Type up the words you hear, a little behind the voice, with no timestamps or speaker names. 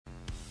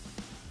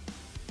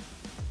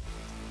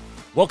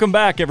Welcome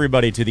back,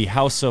 everybody, to the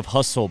House of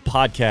Hustle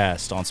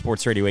podcast on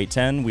Sports Radio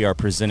 810. We are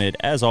presented,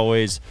 as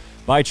always,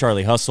 by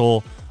Charlie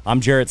Hustle. I'm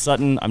Jarrett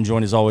Sutton. I'm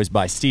joined, as always,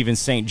 by Steven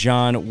St.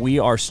 John. We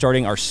are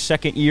starting our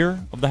second year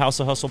of the House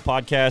of Hustle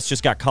podcast.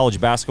 Just got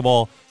college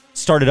basketball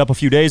started up a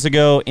few days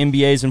ago.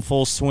 NBA's in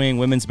full swing.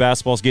 Women's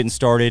basketball's getting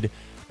started.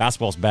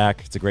 Basketball's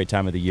back. It's a great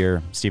time of the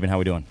year. Steven, how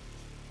we doing?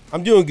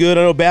 I'm doing good.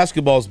 I know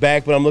basketball's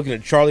back, but I'm looking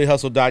at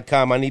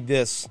charliehustle.com. I need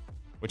this.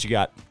 What you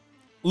got?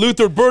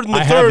 Luther Burden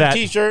III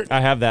T-shirt. I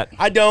have that.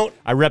 I don't.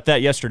 I repped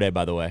that yesterday,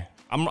 by the way.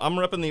 I'm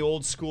repping the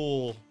old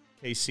school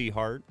KC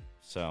Heart,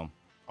 so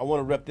I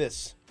want to rep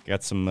this.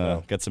 Got some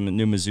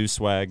new Mizzou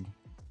swag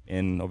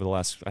in over the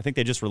last. I think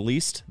they just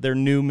released their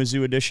new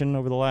Mizzou edition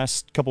over the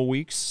last couple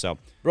weeks. So,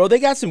 bro, they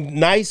got some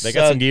nice. They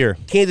got some gear.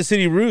 Kansas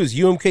City Roos,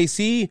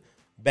 UMKC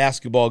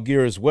basketball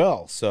gear as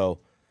well. So,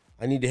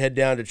 I need to head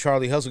down to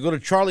Charlie Hustle. Go to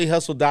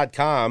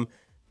charliehustle.com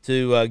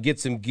to get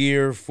some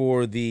gear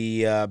for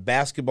the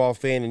basketball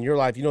fan in your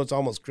life. You know, it's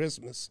almost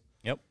Christmas.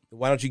 Yep.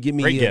 Why don't you give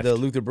me the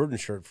Luther Burden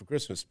shirt for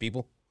Christmas,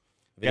 people?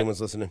 If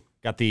anyone's listening.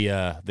 Got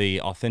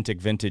the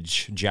authentic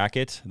vintage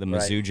jacket, the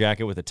Mizzou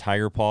jacket with a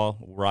tiger paw.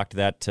 Rocked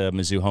that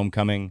Mizzou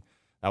homecoming.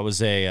 That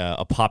was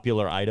a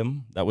popular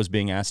item that was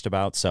being asked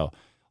about. So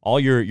all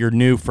your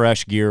new,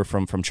 fresh gear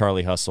from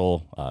Charlie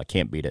Hustle,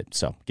 can't beat it.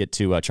 So get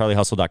to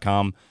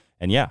charliehustle.com.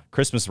 And, yeah,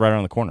 Christmas is right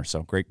around the corner.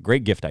 So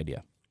great gift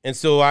idea. And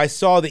so I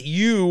saw that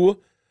you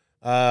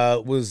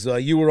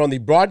were on the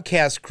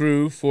broadcast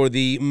crew for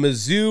the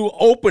Mizzou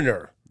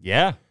opener.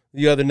 Yeah.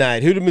 The other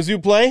night. Who did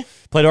Mizzou play?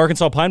 Played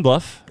Arkansas Pine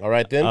Bluff. All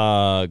right,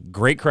 then.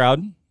 Great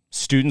crowd.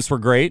 Students were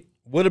great.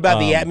 What about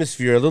the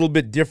atmosphere? A little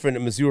bit different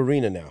at Mizzou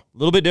Arena now. A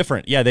little bit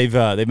different. Yeah, they've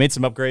made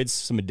some upgrades,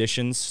 some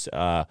additions.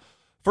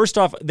 First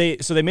off, they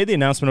made the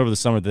announcement over the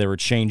summer that they were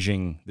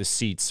changing the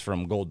seats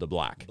from gold to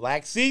black.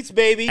 Black seats,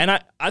 baby. And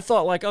I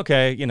thought, like,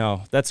 okay,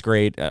 that's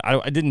great.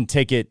 I didn't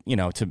take it,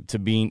 to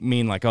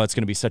mean like, oh, it's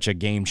going to be such a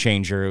game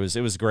changer.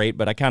 It was great,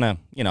 but I kind of,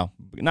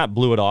 not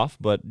blew it off,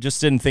 but just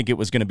didn't think it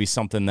was going to be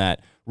something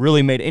that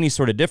really made any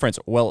sort of difference.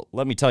 Well,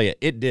 let me tell you,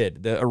 it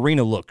did. The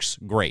arena looks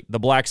great. The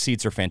black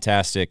seats are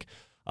fantastic.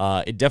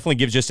 It definitely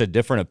gives just a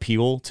different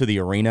appeal to the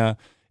arena.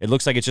 It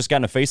looks like it's just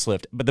gotten a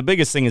facelift. But the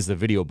biggest thing is the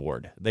video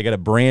board. They got a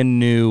brand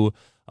new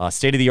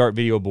state-of-the-art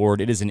video board.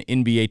 It is an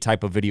NBA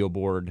type of video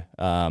board,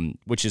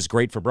 which is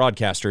great for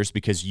broadcasters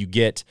because you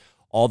get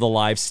all the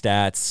live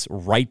stats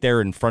right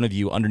there in front of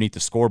you underneath the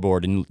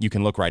scoreboard, and you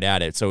can look right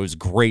at it. So it was a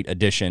great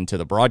addition to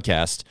the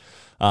broadcast.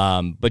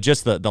 But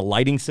just the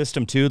lighting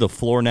system, too. The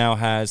floor now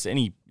has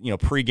any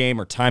pregame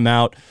or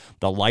timeout,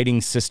 the lighting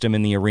system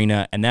in the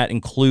arena, and that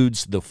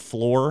includes the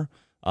floor.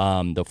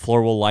 The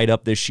floor will light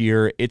up this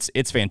year.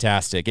 It's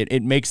fantastic.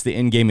 It makes the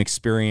in-game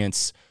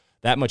experience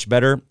that much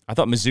better. I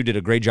thought Mizzou did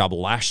a great job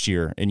last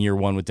year in year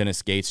one with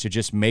Dennis Gates to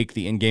just make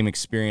the in-game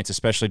experience,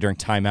 especially during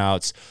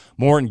timeouts,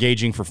 more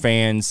engaging for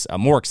fans,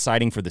 more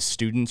exciting for the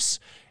students,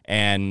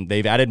 and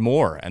they've added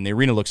more, and the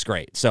arena looks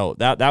great. So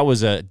that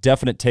was a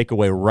definite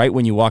takeaway right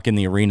when you walk in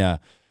the arena.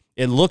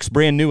 It looks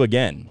brand new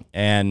again,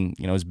 and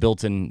it was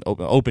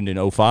opened in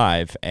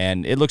 2005,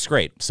 and it looks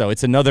great. So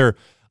it's another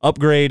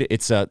upgrade.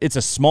 It's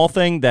a small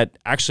thing that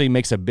actually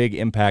makes a big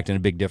impact and a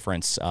big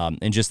difference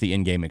in just the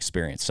in-game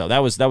experience. So that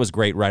was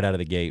great right out of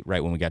the gate,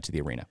 right when we got to the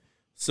arena.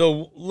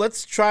 So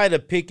let's try to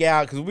pick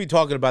out, because we'll be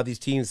talking about these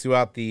teams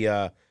throughout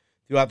the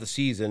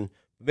season.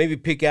 Maybe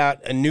pick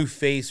out a new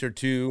face or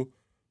two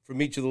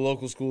from each of the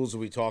local schools that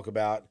we talk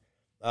about.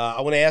 I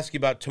want to ask you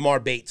about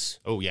Tamar Bates.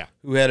 Oh yeah,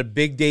 who had a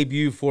big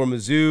debut for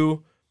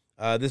Mizzou.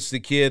 This is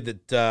the kid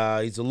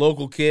that he's a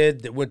local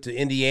kid that went to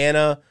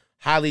Indiana,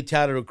 highly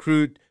touted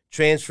recruit.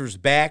 Transfers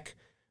back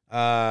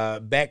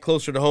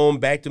closer to home,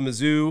 back to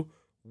Mizzou.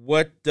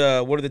 What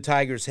do the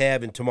Tigers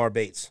have in Tamar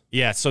Bates?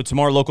 Yeah, so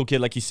Tamar, local kid,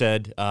 like you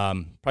said,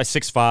 probably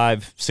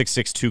 6'5",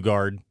 6'6", two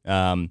guard.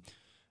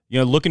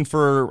 Looking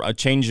for a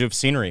change of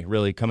scenery,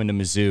 really, coming to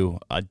Mizzou.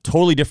 A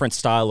totally different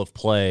style of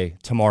play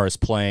Tamar is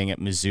playing at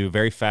Mizzou.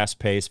 Very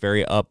fast-paced,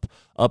 very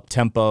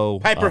up-tempo.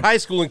 Piper High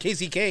School in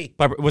KCK.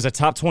 Piper was a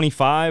top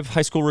 25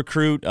 high school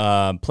recruit,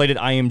 played at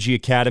IMG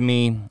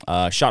Academy,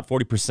 shot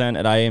 40%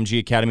 at IMG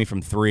Academy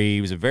from three.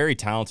 He was a very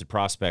talented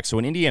prospect. So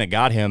when Indiana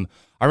got him,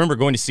 I remember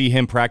going to see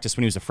him practice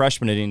when he was a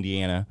freshman at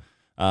Indiana.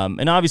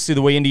 And obviously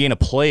the way Indiana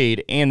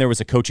played, and there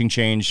was a coaching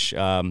change,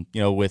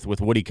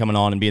 with Woody coming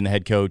on and being the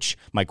head coach,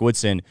 Mike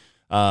Woodson,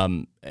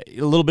 a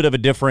little bit of a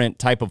different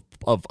type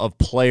of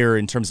player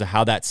in terms of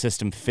how that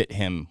system fit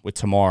him with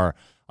Tamar.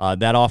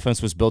 That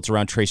offense was built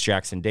around Trace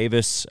Jackson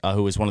Davis,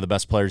 who was one of the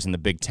best players in the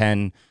Big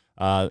Ten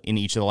in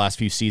each of the last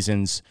few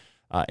seasons.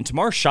 And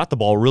Tamar shot the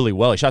ball really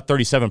well. He shot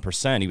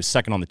 37%. He was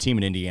second on the team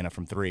in Indiana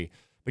from three,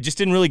 but just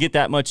didn't really get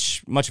that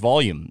much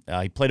volume.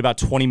 He played about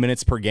 20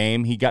 minutes per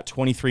game. He got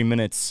 23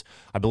 minutes,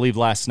 I believe, 2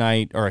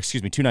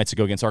 nights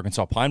ago against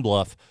Arkansas Pine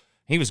Bluff.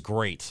 He was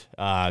great.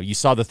 You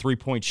saw the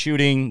three-point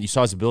shooting. You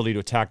saw his ability to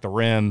attack the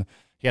rim.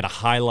 He had a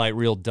highlight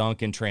reel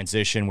dunk in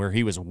transition where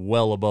he was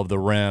well above the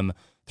rim,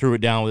 threw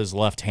it down with his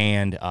left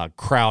hand.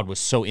 Crowd was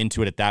so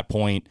into it at that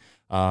point.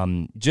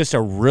 Just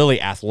a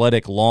really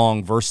athletic,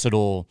 long,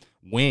 versatile,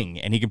 wing,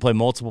 and he can play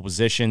multiple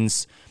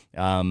positions.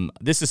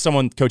 This is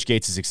someone Coach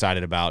Gates is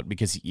excited about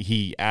because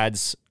he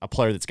adds a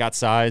player that's got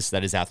size,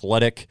 that is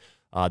athletic,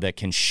 that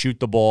can shoot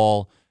the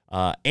ball,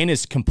 and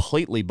is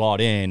completely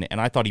bought in. And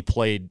I thought he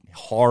played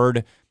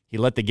hard. He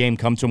let the game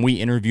come to him.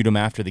 We interviewed him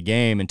after the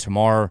game, and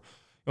Tamar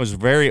was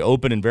very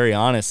open and very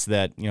honest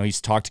that,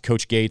 he's talked to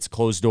Coach Gates,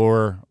 closed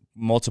door,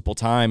 multiple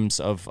times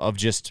of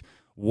just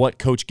what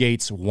Coach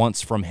Gates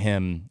wants from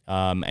him,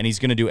 and he's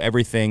going to do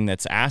everything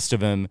that's asked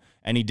of him,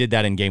 and he did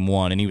that in game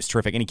one, and he was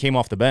terrific, and he came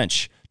off the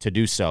bench to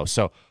do so.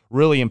 So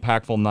really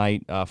impactful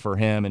night for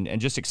him, and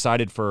just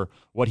excited for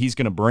what he's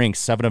going to bring.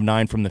 7 of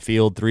 9 from the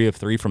field, 3 of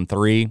 3 from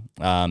 3,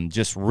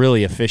 just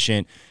really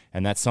efficient,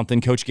 and that's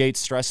something Coach Gates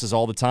stresses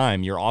all the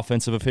time. Your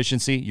offensive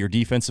efficiency, your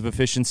defensive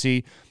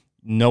efficiency,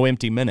 no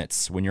empty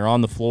minutes. When you're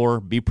on the floor,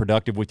 be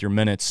productive with your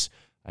minutes,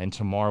 and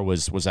Tamar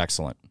was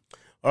excellent.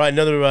 All right,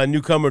 another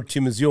newcomer to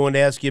Mizzou I want to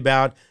ask you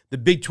about. The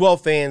Big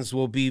 12 fans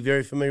will be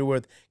very familiar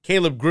with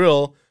Caleb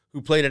Grill,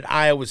 who played at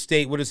Iowa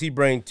State. What does he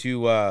bring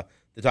to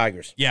the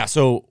Tigers? Yeah,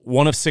 so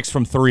 1 of 6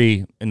 from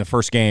 3 in the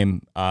first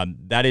game.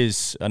 That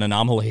is an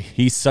anomaly.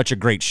 He's such a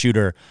great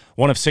shooter.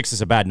 1 of 6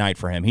 is a bad night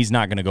for him. He's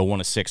not going to go 1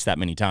 of 6 that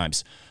many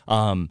times.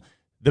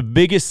 The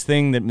biggest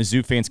thing that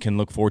Mizzou fans can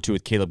look forward to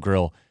with Caleb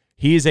Grill,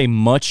 he is a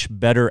much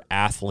better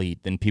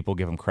athlete than people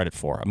give him credit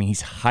for. I mean,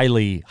 he's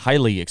highly,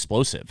 highly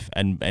explosive,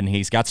 and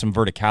he's got some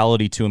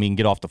verticality to him. He can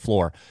get off the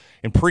floor.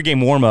 In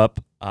pregame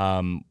warm-up,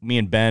 me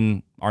and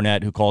Ben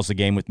Arnett, who calls the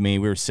game with me,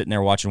 we were sitting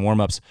there watching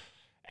warm-ups,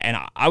 and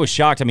I was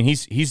shocked. I mean,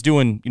 he's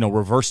doing,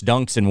 reverse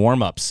dunks in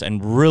warm-ups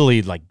and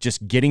really,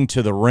 just getting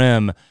to the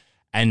rim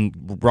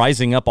and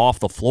rising up off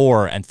the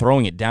floor and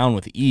throwing it down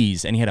with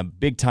ease. And he had a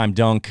big-time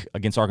dunk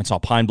against Arkansas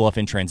Pine Bluff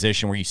in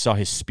transition where you saw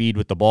his speed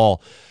with the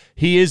ball.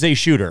 He is a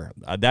shooter.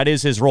 That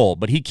is his role.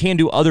 But he can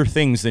do other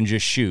things than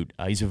just shoot.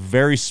 He's a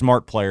very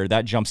smart player.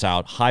 That jumps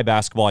out. High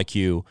basketball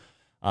IQ.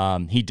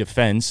 He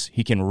defends.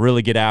 He can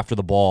really get after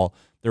the ball.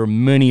 There were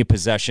many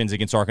possessions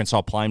against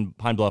Arkansas Pine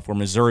Bluff where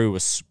Missouri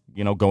was,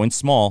 going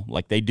small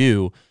like they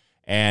do,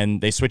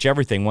 and they switch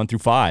everything 1 through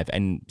 5.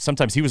 And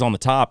sometimes he was on the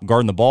top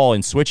guarding the ball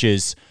in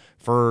switches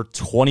for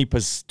 20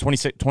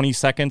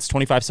 seconds,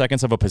 25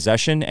 seconds of a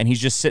possession, and he's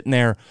just sitting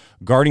there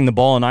guarding the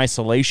ball in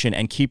isolation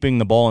and keeping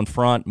the ball in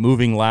front,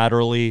 moving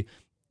laterally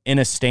in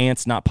a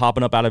stance, not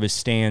popping up out of his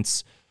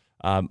stance.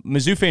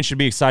 Mizzou fans should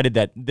be excited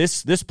that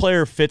this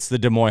player fits the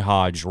Demoy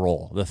Hodge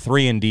role, the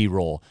 3-and-D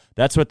role.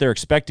 That's what they're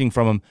expecting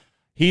from him.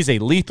 He's a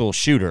lethal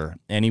shooter,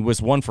 and he was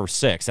 1 for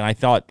 6, and I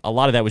thought a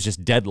lot of that was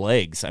just dead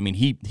legs. I mean,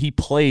 he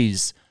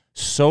plays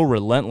so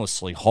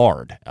relentlessly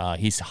hard.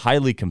 He's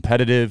highly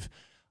competitive.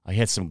 He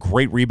had some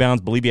great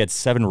rebounds. I believe he had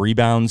 7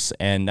 rebounds,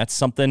 and that's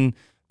something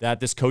that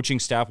this coaching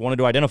staff wanted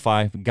to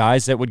identify,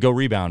 guys that would go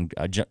rebound.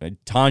 John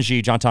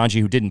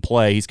Tanji, who didn't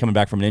play, he's coming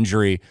back from an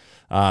injury.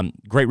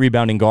 Great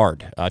rebounding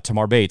guard.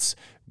 Tamar Bates,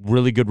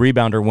 really good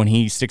rebounder when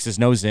he sticks his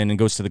nose in and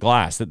goes to the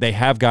glass. That they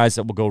have guys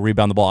that will go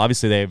rebound the ball.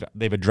 Obviously,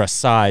 they've addressed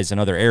size in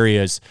other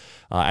areas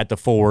at the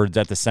forwards,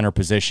 at the center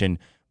position.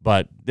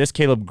 But this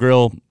Caleb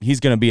Grill,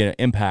 he's going to be an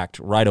impact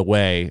right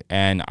away,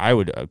 and I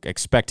would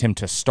expect him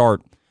to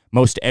start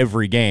most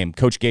every game.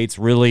 Coach Gates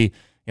really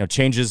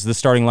changes the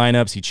starting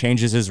lineups. He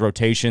changes his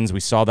rotations.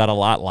 We saw that a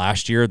lot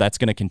last year. That's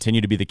going to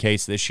continue to be the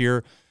case this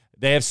year.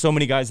 They have so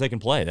many guys they can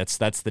play. That's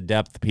the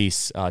depth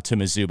piece to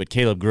Mizzou. But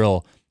Caleb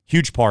Grill,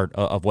 huge part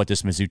of what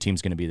this Mizzou team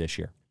is going to be this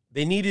year.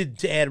 They needed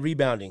to add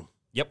rebounding.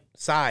 Yep.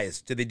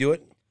 Size. Did they do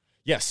it?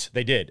 Yes,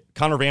 they did.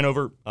 Connor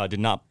Vanover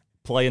did not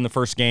play in the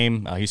first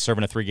game. He's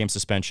serving a 3-game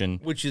suspension.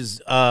 Which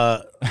is,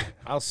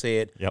 I'll say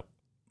it. Yep.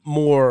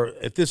 More,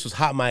 if this was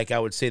Hot Mike, I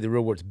would say the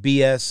real words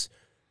BS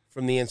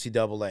from the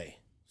NCAA.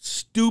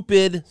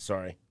 Stupid.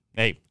 Sorry.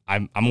 Hey,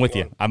 I'm with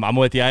you. I'm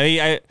with you.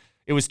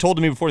 It was told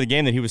to me before the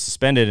game that he was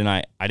suspended, and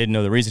I didn't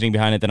know the reasoning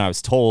behind it. Then I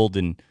was told,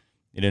 and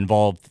it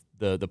involved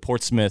the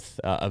Portsmouth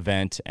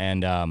event.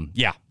 And, I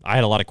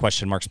had a lot of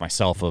question marks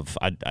myself of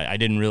I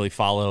didn't really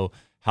follow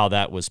how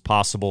that was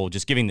possible,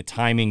 just giving the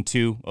timing,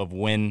 too, of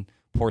when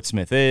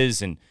Portsmouth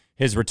is and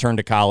his return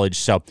to college.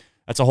 So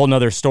that's a whole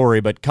nother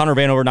story. But Connor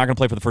Vanover not going to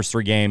play for the first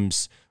 3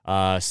 games.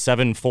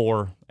 7-4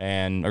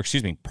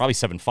 probably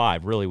 7-5.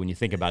 Really, when you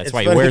think about it, that's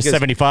why he wears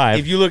 75.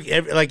 If you look,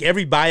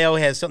 every bio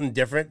has something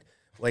different.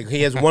 Like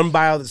he has one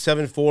bio that's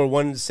 7'4",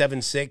 one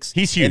 7'6".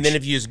 He's huge. And then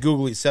if you just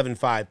Google, he's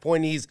 7'5".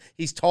 Point, he's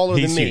taller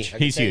than me.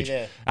 He's huge.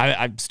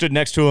 I stood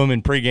next to him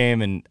in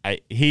pregame,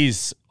 and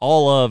he's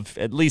all of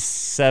at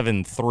least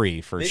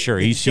 7'3" for sure.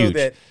 He's huge.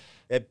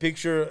 That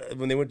picture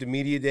when they went to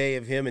media day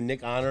of him and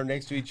Nick Honor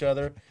next to each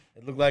other.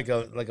 It looked like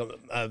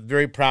a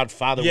very proud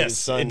father with his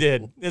son. Yes, it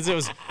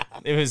did.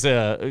 It was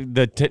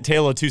the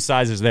tale of two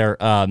sizes there.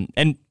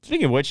 And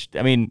speaking of which,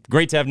 I mean,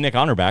 great to have Nick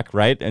Honor back,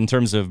 right? In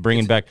terms of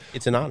bringing back.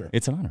 It's an honor.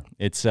 It's an honor.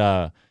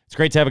 It's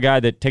great to have a guy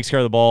that takes care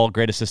of the ball,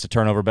 great assist to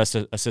turnover, best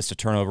assist to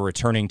turnover,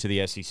 returning to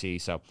the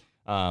SEC. So,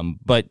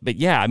 but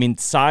yeah, I mean,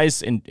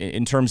 size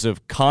in terms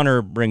of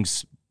Connor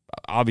brings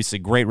obviously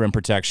great rim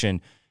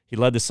protection. He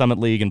led the Summit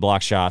League in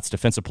block shots,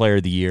 Defensive Player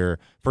of the Year,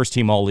 first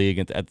team All-League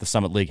at the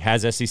Summit League,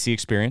 has SEC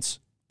experience,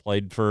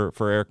 played for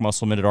Eric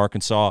Musselman at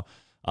Arkansas.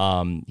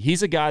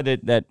 He's a guy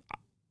that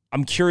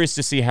I'm curious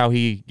to see how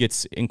he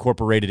gets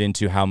incorporated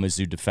into how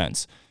Mizzou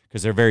defends,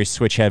 because they're very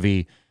switch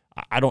heavy.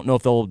 I don't know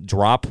if they'll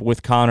drop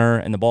with Connor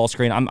and the ball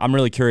screen. I'm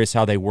really curious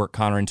how they work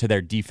Connor into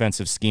their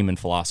defensive scheme and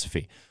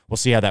philosophy. We'll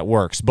see how that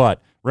works.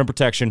 But rim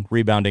protection,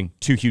 rebounding,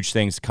 two huge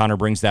things. Connor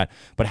brings that.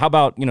 But how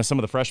about some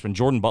of the freshmen?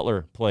 Jordan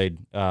Butler played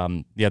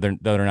the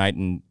other night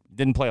and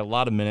didn't play a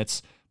lot of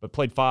minutes, but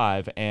played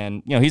 5.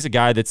 And he's a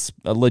guy that's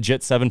a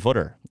legit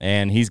 7-footer,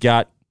 and he's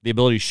got the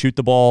ability to shoot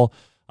the ball.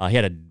 He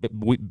had a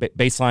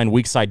baseline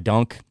weak side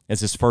dunk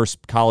as his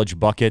first college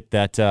bucket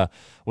that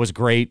was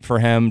great for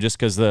him, just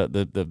because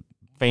the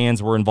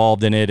fans were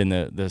involved in it, and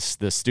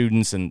the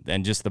students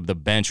and just the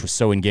bench was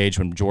so engaged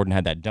when Jordan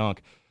had that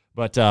dunk.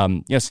 But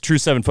yes, true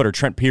 7-footer.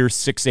 Trent Pierce,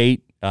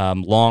 6'8",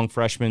 long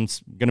freshman,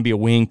 going to be a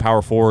wing,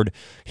 power forward.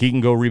 He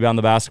can go rebound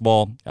the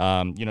basketball.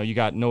 You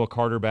got Noah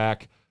Carter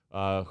back,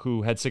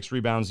 who had 6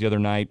 rebounds the other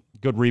night.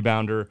 Good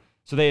rebounder.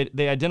 So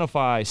they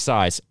identify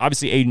size.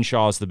 Obviously, Aiden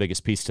Shaw is the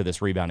biggest piece to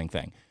this rebounding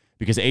thing,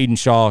 because Aiden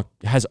Shaw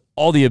has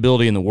all the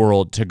ability in the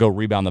world to go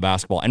rebound the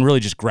basketball and really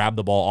just grab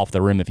the ball off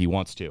the rim if he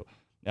wants to.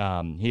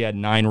 He had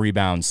 9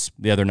 rebounds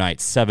the other night,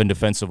 7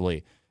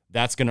 defensively.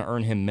 That's going to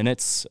earn him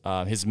minutes.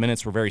 His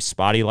minutes were very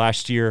spotty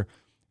last year.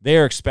 They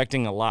are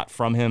expecting a lot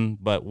from him,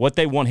 but what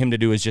they want him to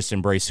do is just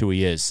embrace who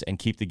he is and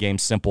keep the game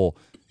simple.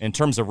 In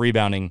terms of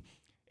rebounding,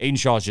 Aiden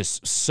Shaw is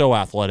just so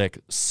athletic,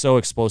 so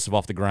explosive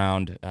off the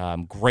ground,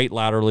 great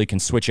laterally, can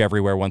switch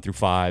everywhere 1 through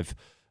 5.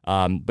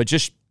 But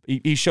just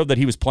he showed that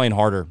he was playing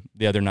harder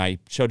the other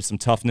night, showed some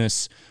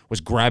toughness, was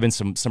grabbing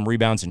some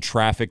rebounds in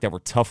traffic that were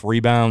tough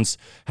rebounds,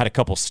 had a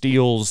couple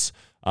steals,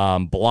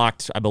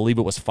 blocked, I believe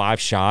it was 5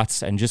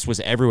 shots, and just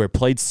was everywhere.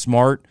 Played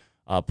smart,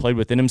 played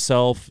within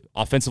himself,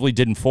 offensively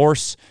didn't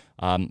force,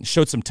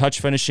 showed some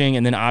touch finishing,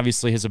 and then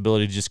obviously his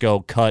ability to just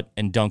go cut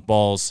and dunk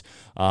balls.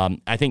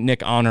 I think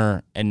Nick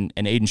Honor and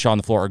Aiden Shaw on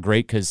the floor are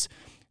great, because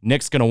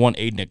Nick's going to want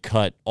Aiden to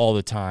cut all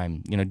the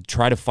time.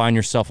 Try to find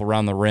yourself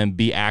around the rim,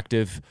 be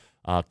active,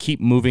 keep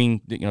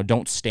moving.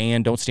 Don't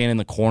stand in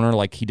the corner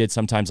like he did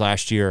sometimes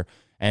last year.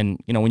 And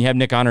when you have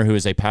Nick Honor, who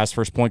is a pass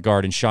first point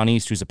guard, and Sean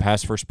East, who's a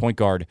pass first point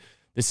guard,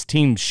 this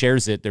team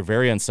shares it. They're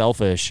very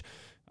unselfish.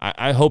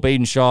 I hope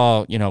Aiden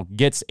Shaw,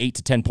 gets 8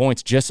 to 10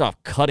 points just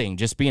off cutting,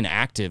 just being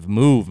active,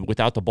 move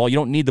without the ball. You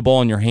don't need the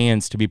ball in your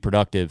hands to be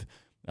productive.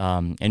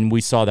 And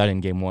we saw that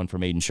in game 1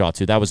 from Aiden Shaw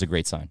too. That was a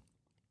great sign.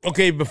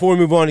 Okay, before we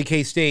move on to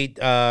K-State,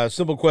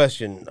 simple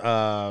question.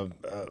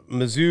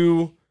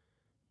 Mizzou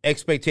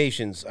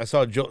expectations. I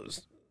saw Joe,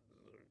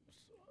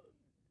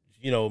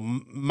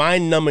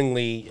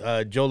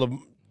 mind-numbingly, Joe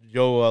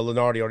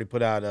Lunardi already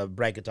put out a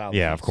bracketology.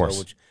 Yeah, of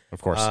course.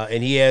 Of course.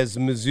 And he has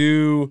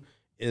Mizzou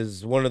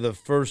is one of the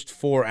first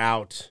 4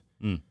 out,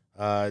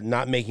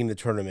 not making the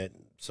tournament,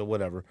 so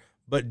whatever.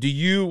 But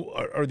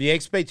are the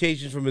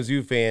expectations for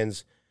Mizzou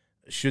fans,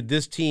 should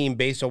this team,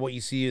 based on what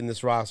you see in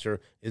this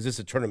roster, is this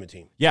a tournament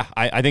team? Yeah,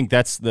 I think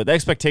that's the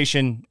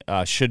expectation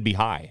should be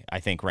high, I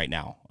think, right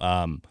now.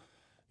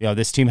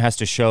 This team has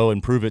to show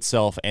and prove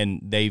itself, and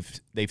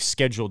they've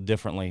scheduled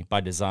differently by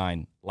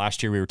design.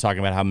 Last year we were talking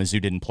about how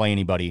Mizzou didn't play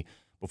anybody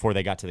before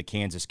they got to the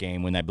Kansas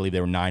game, when I believe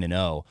they were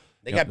 9-0.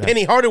 They got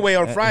Penny Hardaway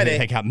on Friday.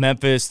 They got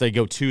Memphis. They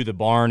go to the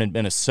Barn in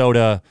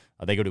Minnesota.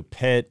 They go to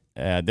Pitt.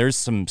 There's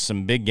some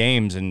big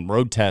games and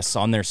road tests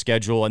on their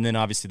schedule, and then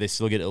obviously they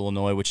still get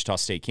Illinois, Wichita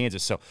State,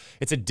 Kansas. So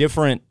it's a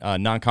different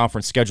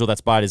non-conference schedule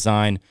that's by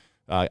design.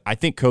 I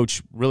think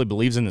Coach really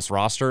believes in this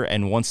roster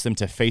and wants them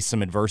to face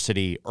some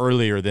adversity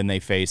earlier than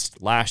they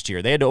faced last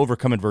year. They had to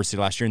overcome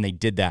adversity last year, and they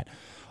did that.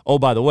 Oh,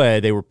 by the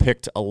way, they were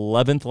picked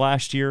 11th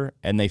last year,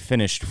 and they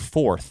finished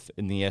 4th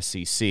in the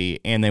SEC,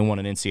 and they won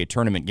an NCAA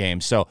tournament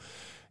game. So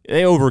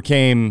they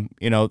overcame,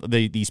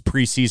 these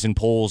preseason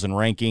polls and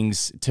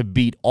rankings to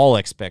beat all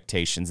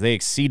expectations. They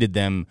exceeded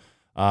them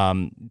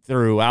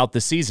throughout the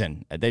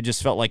season. They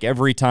just felt like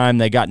every time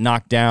they got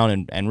knocked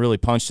down and really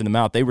punched in the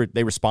mouth, they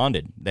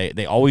responded.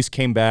 They always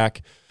came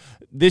back.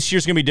 This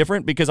year's going to be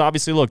different because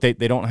obviously, look, they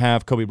don't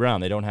have Kobe Brown.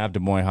 They don't have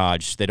Demoy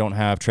Hodge. They don't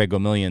have Trey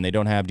Gomillion. They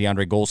don't have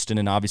DeAndre Golston.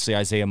 And obviously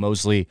Isaiah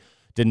Mosley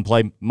didn't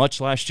play much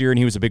last year, and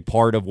he was a big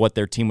part of what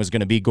their team was going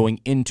to be going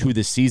into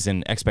the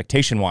season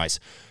expectation-wise.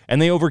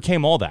 And they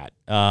overcame all that.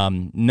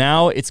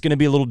 Now it's going to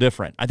be a little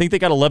different. I think they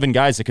got 11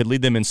 guys that could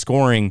lead them in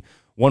scoring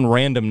one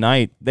random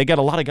night. They got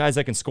a lot of guys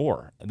that can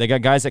score. They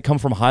got guys that come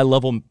from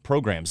high-level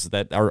programs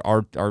that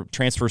are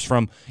transfers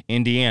from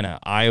Indiana,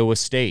 Iowa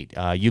State.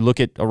 You look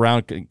at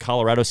around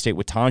Colorado State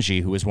with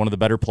Tanji, who is one of the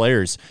better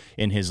players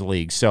in his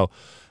league. So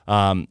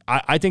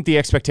I think the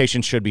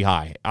expectation should be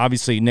high.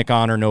 Obviously, Nick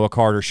Honor, Noah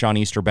Carter, Sean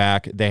East are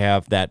back. They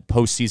have that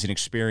postseason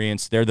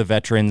experience. They're the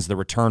veterans, the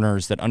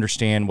returners that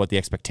understand what the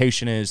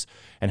expectation is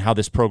and how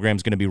this program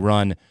is going to be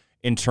run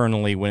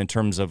internally when in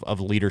terms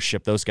of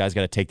leadership. Those guys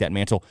got to take that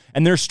mantle.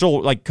 And there's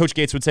still, like Coach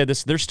Gates would say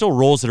this, there's still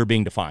roles that are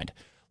being defined.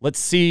 Let's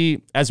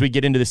see as we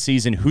get into the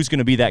season who's going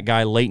to be that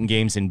guy late in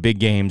games and big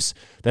games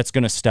that's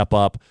going to step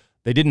up.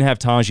 They didn't have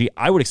Tanji.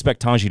 I would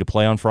expect Tanji to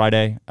play on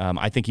Friday.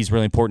 I think he's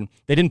really important.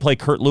 They didn't play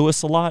Kurt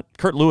Lewis a lot.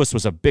 Kurt Lewis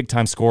was a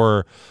big-time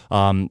scorer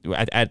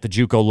at the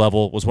JUCO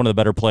level, was one of the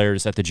better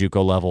players at the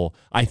JUCO level.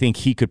 I think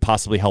he could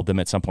possibly help them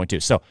at some point too.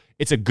 So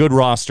it's a good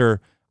roster.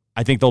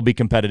 I think they'll be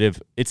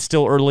competitive. It's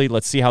still early.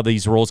 Let's see how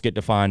these roles get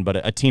defined,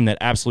 but a team that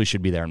absolutely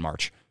should be there in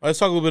March. Let's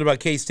talk a little bit about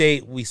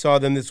K-State. We saw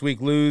them this week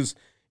lose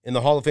in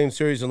the Hall of Fame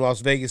series in Las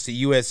Vegas to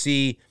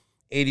USC,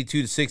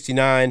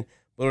 82-69.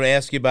 I want to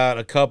ask you about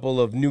a couple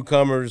of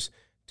newcomers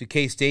to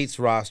K-State's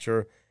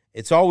roster.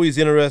 It's always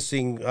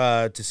interesting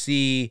to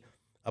see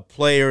a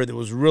player that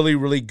was really,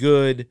 really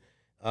good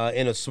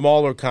in a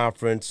smaller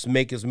conference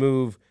make his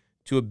move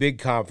to a big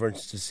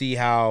conference to see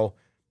how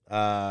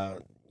how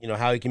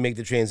he can make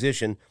the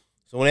transition.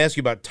 So I want to ask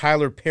you about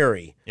Tyler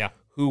Perry,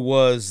 who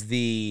was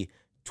the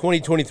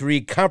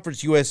 2023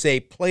 Conference USA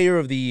Player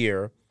of the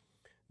Year,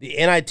 the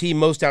NIT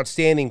Most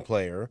Outstanding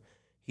Player.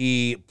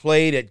 He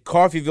played at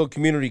Coffeyville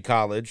Community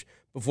College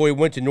before he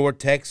went to North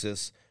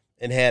Texas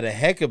and had a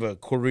heck of a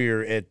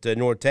career at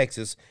North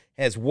Texas.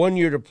 Has 1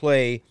 year to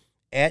play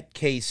at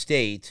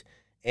K-State.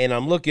 And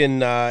I'm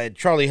looking at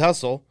Charlie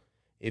Hustle.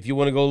 If you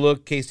want to go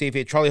look, K-State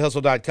at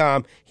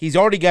charliehustle.com. He's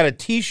already got a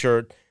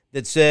T-shirt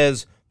that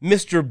says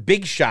Mr.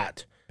 Big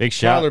Shot. Big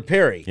Shot. Tyler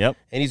Perry. Yep.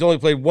 And he's only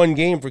played one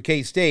game for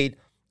K-State.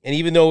 And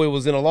even though it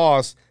was in a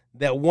loss,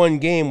 that one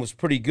game was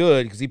pretty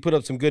good because he put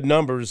up some good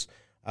numbers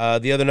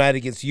the other night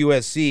against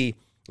USC.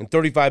 In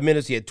 35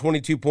 minutes, he had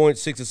 22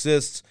 points, 6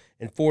 assists,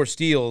 and 4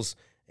 steals,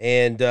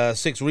 and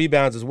 6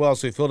 rebounds as well,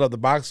 so he filled up the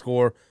box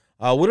score.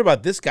 What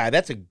about this guy?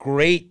 That's a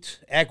great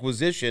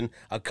acquisition,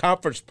 a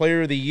Conference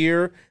Player of the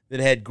Year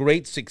that had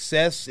great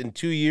success in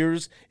 2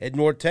 years at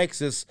North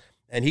Texas,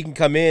 and he can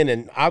come in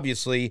and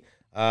obviously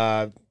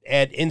add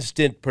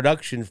instant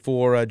production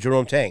for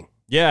Jerome Tang.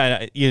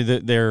 Yeah,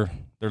 they're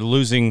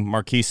losing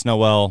Marquise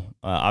Noel,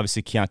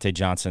 obviously Keontae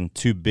Johnson,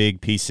 2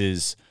 big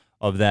pieces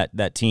of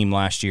that team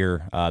last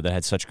year that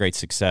had such great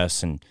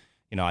success. And,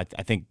 I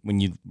think when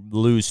you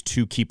lose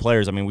 2 key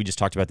players, I mean, we just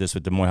talked about this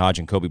with Demoy Hodge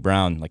and Kobe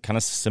Brown, like kind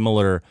of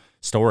similar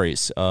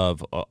stories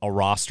of a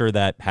roster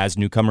that has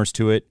newcomers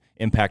to it,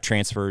 impact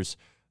transfers.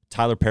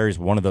 Tyler Perry is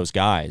one of those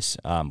guys,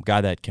 guy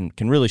that can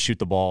really shoot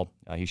the ball.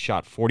 He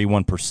shot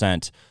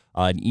 41%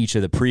 in each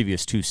of the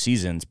previous 2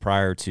 seasons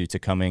prior to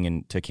coming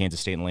into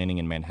Kansas State and landing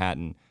in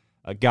Manhattan.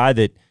 A guy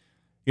that,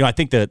 I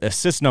think the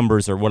assist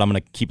numbers are what I'm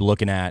going to keep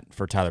looking at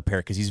for Tyler Perry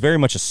because he's very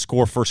much a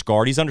score-first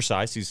guard. He's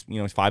undersized. He's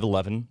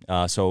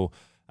 5'11". So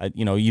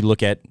you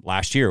look at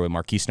last year with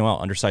Marquise Noel,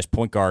 undersized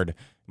point guard.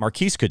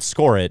 Marquise could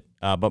score it,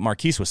 but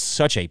Marquise was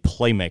such a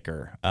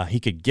playmaker.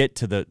 He could get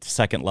to the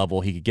second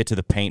level. He could get to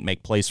the paint,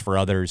 make plays for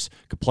others,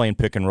 could play in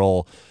pick and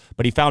roll.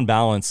 But he found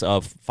balance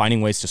of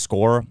finding ways to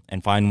score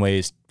and finding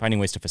ways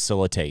to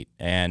facilitate.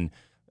 And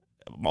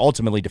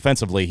ultimately,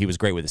 defensively, he was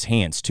great with his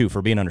hands, too,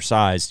 for being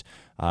undersized.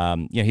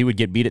 He would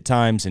get beat at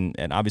times, and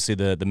obviously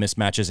the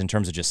mismatches in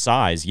terms of just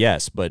size,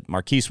 yes, but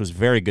Marquise was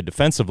very good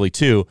defensively,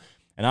 too,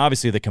 and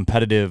obviously the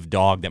competitive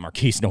dog that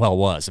Marquise Noel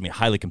was. I mean,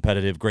 highly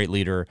competitive, great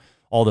leader,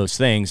 all those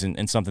things,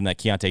 and something that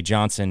Keontae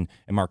Johnson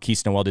and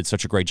Marquise Noel did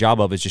such a great job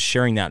of is just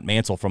sharing that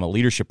mantle from a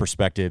leadership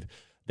perspective.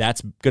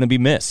 That's going to be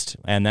missed,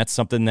 and that's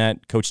something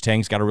that Coach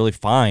Tang's got to really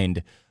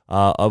find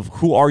of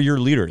who are your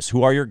leaders,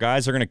 who are your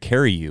guys that are going to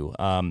carry you.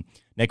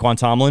 Naquan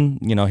Tomlin,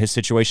 his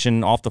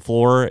situation off the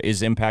floor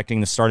is impacting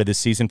the start of this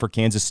season for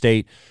Kansas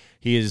State.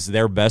 He is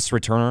their best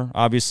returner,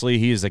 obviously.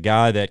 He is a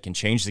guy that can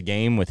change the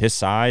game with his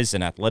size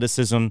and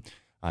athleticism.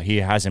 He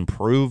has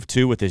improved,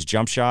 too, with his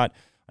jump shot.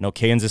 I know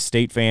Kansas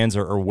State fans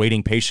are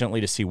waiting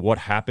patiently to see what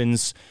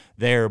happens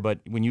there, but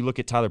when you look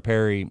at Tyler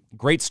Perry,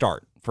 great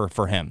start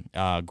for him.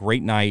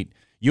 Great night.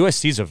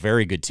 USC is a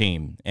very good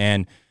team,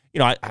 and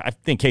I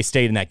think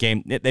K-State in that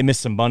game, they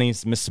missed some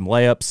bunnies, missed some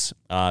layups.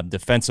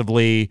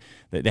 Defensively,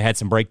 they had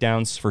some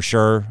breakdowns for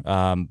sure.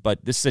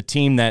 But this is a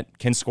team that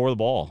can score the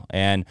ball,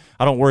 and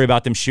I don't worry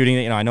about them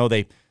shooting. I know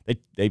they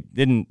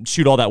didn't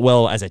shoot all that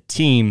well as a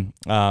team.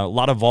 A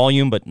lot of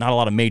volume, but not a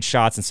lot of made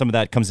shots, and some of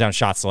that comes down to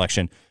shot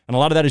selection. And a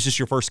lot of that is just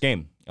your first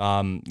game.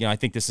 I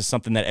think this is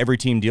something that every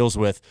team deals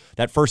with.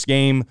 That first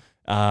game,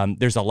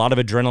 there's a lot of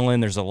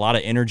adrenaline. There's a lot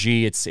of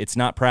energy. It's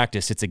not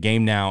practice. It's a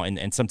game now.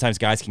 And sometimes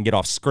guys can get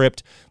off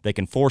script. They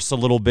can force a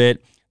little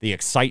bit. The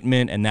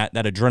excitement and that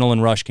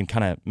adrenaline rush can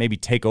kind of maybe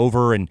take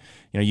over. And,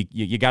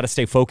 you got to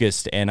stay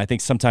focused. And I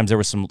think sometimes there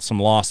was some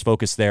lost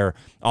focus there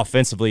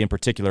offensively in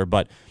particular.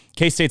 But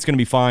K-State's going to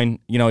be fine.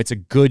 It's a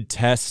good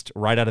test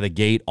right out of the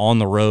gate on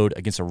the road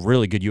against a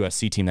really good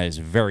USC team that is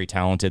very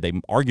talented. They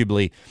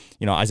arguably,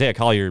 Isaiah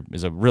Collier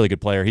is a really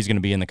good player. He's going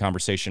to be in the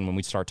conversation when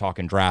we start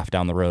talking draft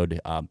down the road.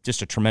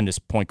 Just a tremendous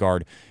point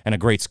guard and a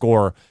great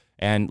scorer.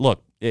 And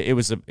look, it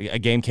was a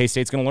game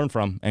K-State's going to learn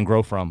from and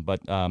grow from.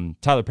 But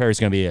Tyler Perry's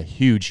going to be a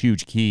huge,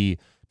 huge key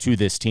to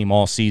this team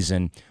all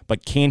season.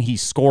 But can he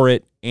score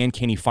it, and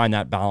can he find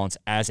that balance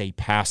as a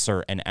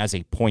passer and as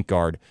a point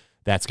guard?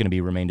 That's going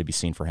to remain to be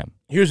seen for him.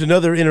 Here's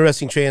another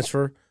interesting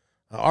transfer.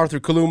 Arthur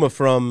Kaluma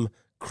from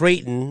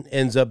Creighton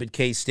ends up at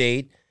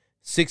K-State.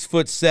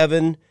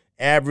 6'7",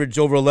 averaged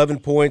over 11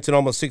 points and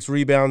almost 6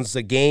 rebounds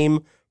a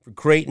game for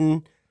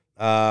Creighton,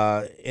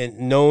 and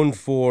known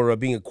for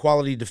being a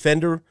quality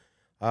defender,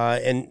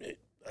 and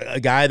a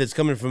guy that's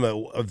coming from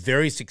a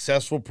very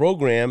successful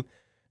program.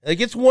 Like,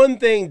 it's one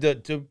thing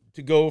to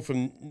go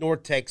from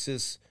North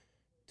Texas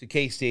to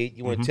K-State.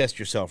 You want to test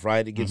yourself,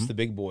 right, against the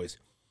big boys.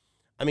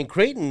 I mean,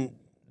 Creighton,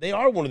 they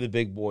are one of the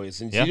big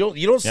boys, and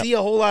you don't see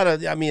a whole lot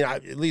of. I mean, I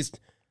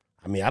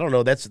don't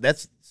know.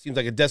 That seems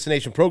like a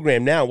destination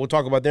program now. We'll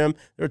talk about them.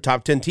 They're a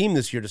top 10 team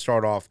this year to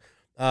start off.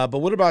 But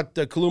what about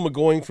Kaluma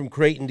going from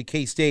Creighton to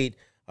K-State?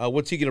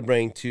 What's he going to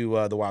bring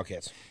to the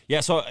Wildcats?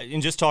 Yeah, so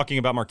in just talking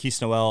about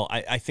Marquise Noel,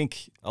 I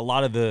think a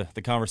lot of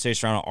the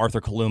conversation around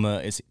Arthur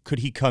Kaluma is, could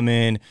he come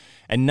in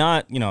and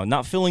not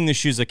filling the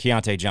shoes of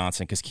Keontae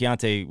Johnson, because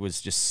Keontae was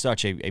just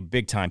such a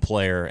big-time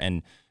player,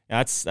 and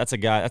that's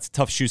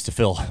tough shoes to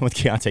fill with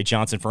Keontae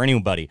Johnson for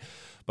anybody.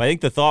 But I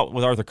think the thought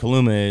with Arthur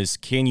Kaluma is,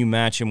 can you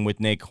match him with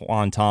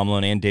Naquan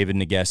Tomlin and David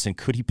Nagesson?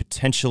 Could he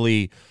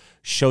potentially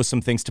show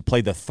some things to play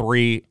the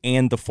 3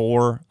 and the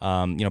 4?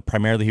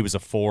 Primarily he was a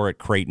 4 at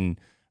Creighton.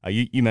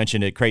 You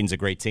mentioned it. Creighton's a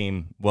great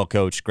team, well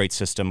coached, great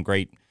system,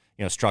 great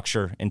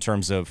structure in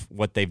terms of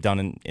what they've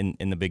done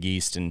in the Big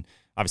East, and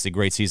obviously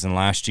great season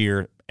last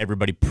year.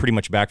 Everybody pretty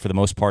much back for the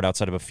most part,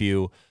 outside of a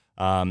few.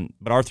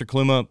 But Arthur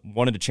Kaluma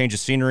wanted to change the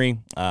scenery.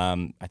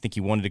 I think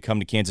he wanted to come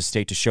to Kansas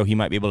State to show he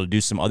might be able to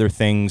do some other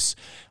things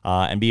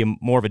and be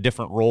more of a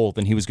different role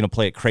than he was going to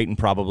play at Creighton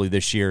probably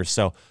this year.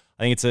 So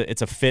I think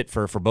it's a fit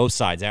for both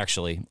sides,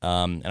 actually.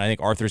 And I think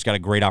Arthur's got a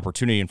great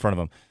opportunity in front of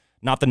him.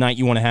 Not the night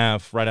you want to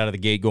have right out of the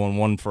gate, going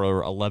 1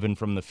 for 11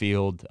 from the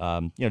field.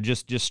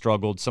 Just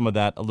struggled. Some of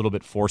that a little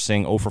bit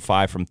forcing, 0 for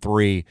 5 from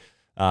 3.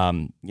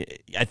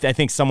 I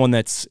think someone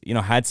that's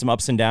had some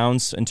ups and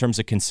downs in terms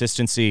of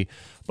consistency,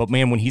 but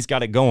man, when he's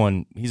got it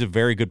going, he's a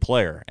very good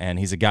player, and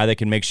he's a guy that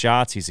can make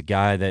shots. He's a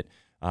guy that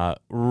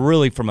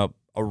really, from a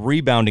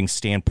rebounding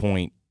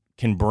standpoint,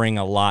 can bring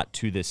a lot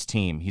to this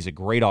team. He's a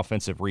great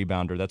offensive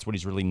rebounder. That's what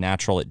he's really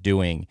natural at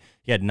doing.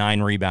 He had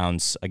 9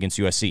 rebounds against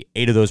USC.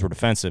 8 of those were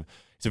defensive.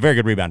 He's a very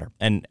good rebounder.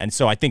 And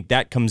so I think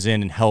that comes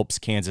in and helps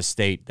Kansas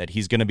State, that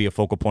he's going to be a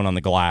focal point on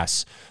the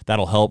glass.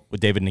 That'll help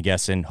with David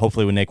Nagesson.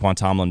 Hopefully when Naquan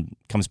Tomlin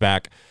comes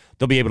back,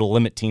 they'll be able to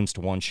limit teams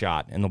to one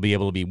shot, and they'll be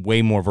able to be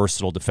way more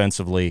versatile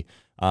defensively.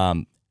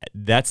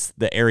 That's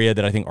the area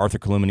that I think Arthur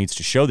Kaluma needs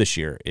to show this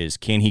year is,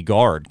 can he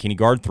guard? Can he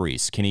guard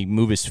threes? Can he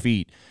move his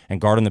feet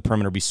and guard on the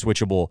perimeter, be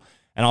switchable?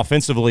 And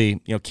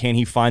offensively, can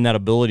he find that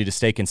ability to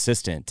stay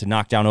consistent, to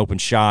knock down open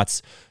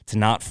shots, to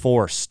not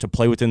force, to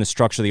play within the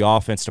structure of the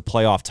offense, to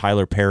play off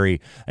Tyler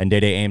Perry and Day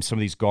Ames, some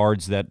of these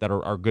guards that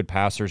are good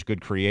passers, good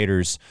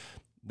creators.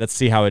 Let's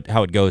see how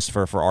it goes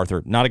for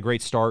Arthur. Not a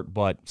great start,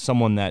 but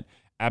someone that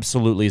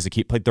absolutely is a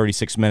key. Played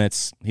 36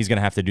 minutes. He's going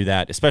to have to do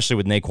that, especially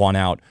with Naquan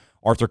out.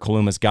 Arthur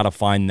Kaluma's got to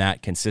find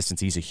that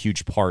consistency. He's a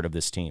huge part of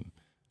this team.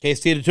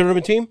 K-State a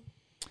tournament team?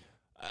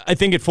 I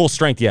think at full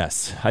strength,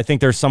 yes. I think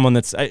there's someone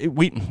that's I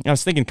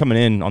was thinking coming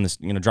in on this,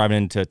 driving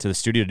into the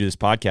studio to do this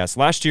podcast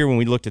last year when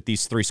we looked at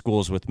these 3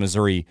 schools with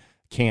Missouri,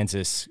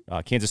 Kansas,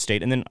 Kansas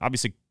State, and then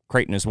obviously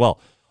Creighton as well.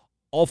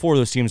 All 4 of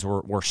those teams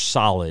were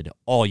solid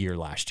all year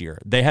last year.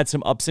 They had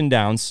some ups and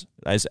downs,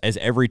 as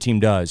every team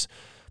does.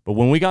 But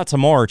when we got to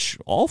March,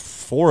 all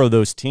 4 of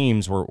those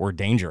teams were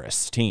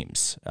dangerous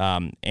teams.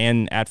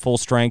 And at full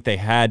strength, they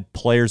had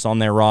players on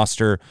their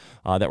roster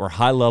that were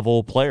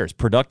high-level players,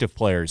 productive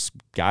players,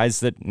 guys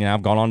that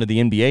have gone on to the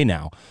NBA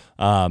now.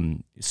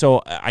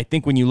 So I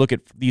think when you look at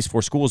these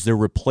 4 schools, they're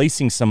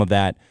replacing some of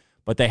that,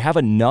 but they have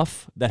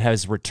enough that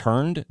has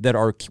returned that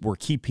were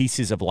key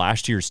pieces of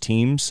last year's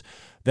teams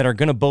that are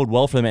going to bode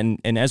well for them.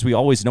 And as we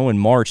always know in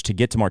March, to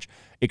get to March,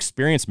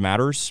 experience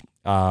matters.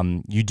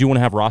 You do want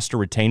to have roster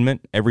retainment.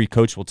 Every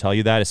coach will tell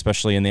you that,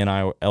 especially in the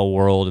NIL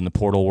world and the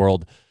portal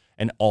world.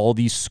 And all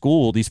these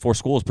 4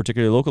 schools,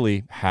 particularly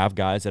locally, have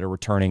guys that are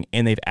returning,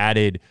 and they've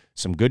added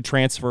some good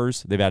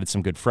transfers. They've added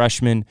some good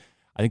freshmen.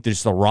 I think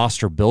there's the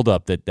roster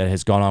buildup that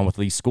has gone on with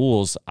these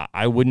schools.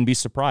 I wouldn't be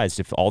surprised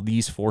if all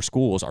these 4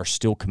 schools are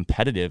still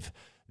competitive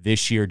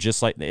this year.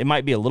 Just like it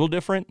might be a little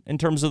different in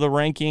terms of the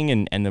ranking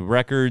and the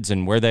records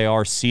and where they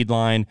are seed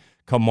line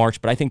come March,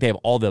 but I think they have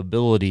all the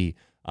ability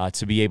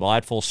to be able,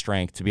 at full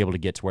strength, to be able to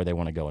get to where they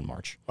want to go in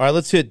March. All right,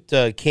 let's hit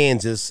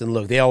Kansas. And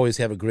look, they always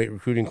have a great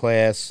recruiting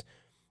class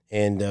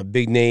and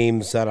big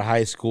names out of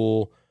high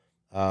school.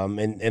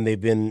 And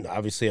they've been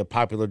obviously a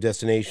popular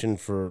destination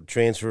for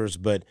transfers.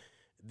 But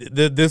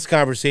this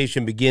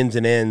conversation begins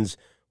and ends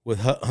with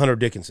Hunter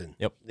Dickinson.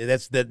 Yep.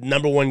 That's the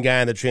number 1 guy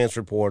in the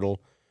transfer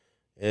portal.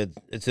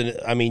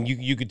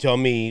 You could tell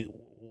me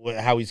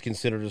how he's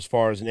considered as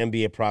far as an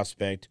NBA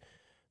prospect.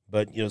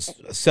 But, a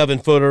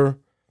 7-footer.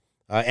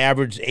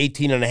 Averaged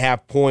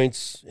 18.5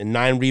 points and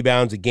 9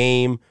 rebounds a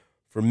game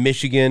for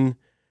Michigan.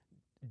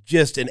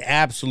 Just an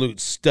absolute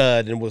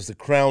stud and was the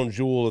crown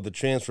jewel of the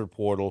transfer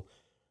portal.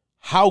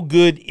 How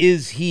good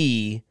is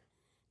he,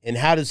 and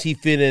how does he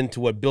fit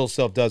into what Bill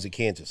Self does at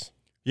Kansas?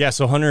 Yeah,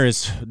 so Hunter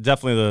is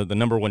definitely the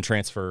number 1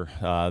 transfer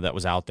that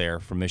was out there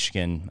from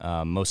Michigan.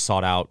 Most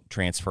sought-out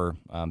transfer.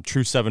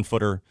 True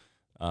 7-footer.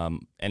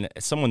 And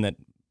someone that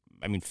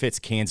fits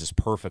Kansas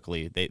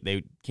perfectly.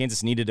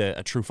 Kansas needed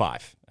a true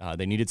five.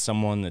 They needed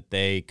someone that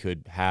they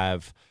could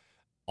have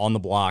on the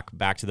block,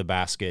 back to the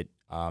basket,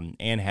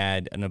 and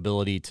had an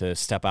ability to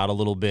step out a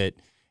little bit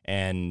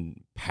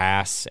and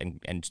pass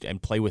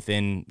and play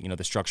within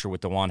the structure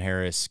with DeJuan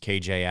Harris,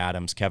 KJ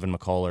Adams, Kevin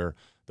McCullough,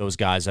 those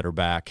guys that are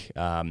back.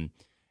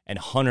 And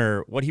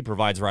Hunter, what he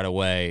provides right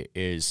away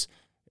is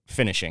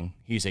finishing.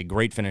 He's a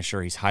great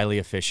finisher. He's highly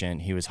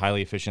efficient. He was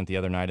highly efficient the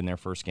other night in their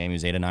first game. He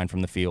was 8 of 9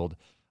 from the field.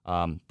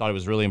 Thought it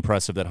was really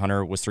impressive that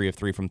Hunter was 3 of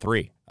 3 from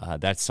three.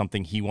 That's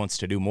something he wants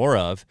to do more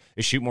of,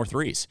 is shoot more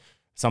threes.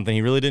 Something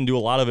he really didn't do a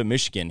lot of at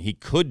Michigan. He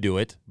could do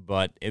it,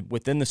 but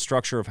within the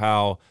structure of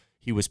how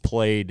he was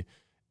played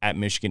at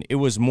Michigan, it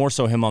was more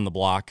so him on the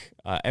block.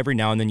 Every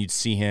now and then you'd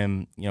see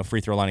him,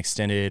 free throw line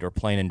extended or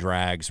playing in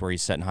drags where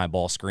he's setting high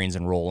ball screens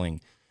and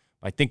rolling.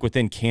 I think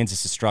within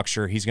Kansas'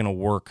 structure, he's going to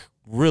work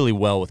really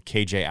well with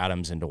KJ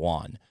Adams and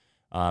DeJuan.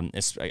 I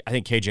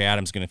think KJ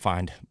Adams is going to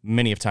find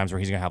many of times where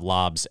he's going to have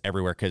lobs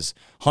everywhere because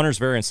Hunter's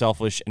very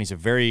unselfish and he's a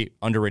very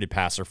underrated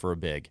passer for a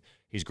big.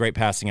 He's great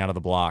passing out of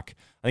the block.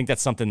 I think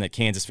that's something that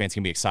Kansas fans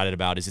can be excited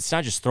about. Is it's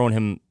not just throwing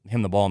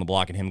him the ball on the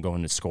block and him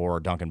going to score or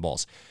dunking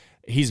balls.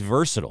 He's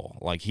versatile.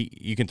 Like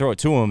you can throw it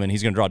to him and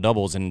he's going to draw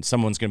doubles and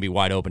someone's going to be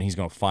wide open. He's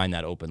going to find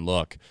that open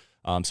look.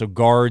 So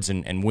guards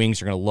and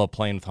wings are going to love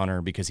playing with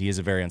Hunter because he is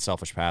a very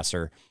unselfish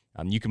passer.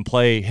 You can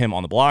play him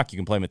on the block. You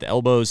can play him at the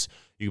elbows.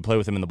 You can play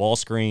with him in the ball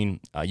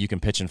screen. You can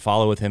pitch and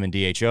follow with him in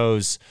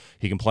DHOs.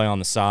 He can play on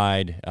the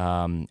side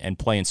and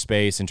play in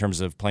space in terms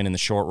of playing in the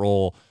short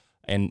roll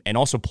and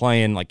also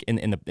playing like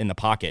in the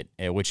pocket,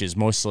 which is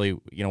mostly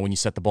when you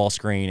set the ball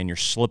screen and you're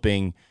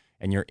slipping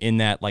and you're in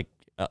that like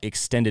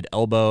extended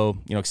elbow,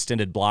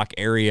 extended block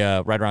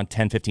area right around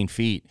 10, 15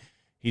 feet.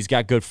 He's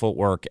got good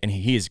footwork and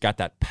he has got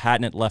that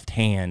patent left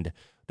hand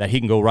that he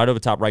can go right over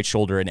the top right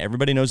shoulder, and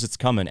everybody knows it's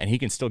coming, and he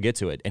can still get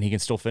to it, and he can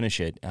still finish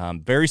it.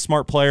 Very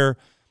smart player,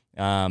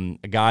 a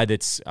guy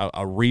that's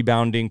a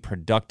rebounding,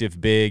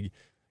 productive big.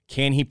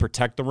 Can he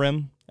protect the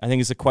rim? I think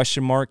is a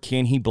question mark.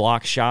 Can he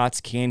block shots?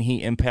 Can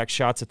he impact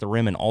shots at the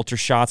rim and alter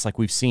shots like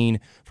we've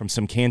seen from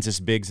some Kansas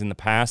bigs in the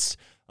past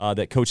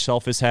that Coach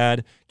Self has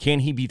had? Can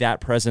he be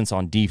that presence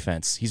on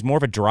defense? He's more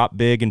of a drop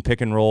big and pick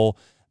and roll.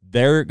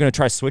 They're going to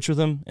try to switch with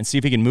him and see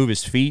if he can move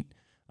his feet.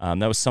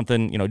 That was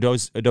something,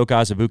 Udoka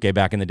Azubuike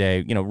back in the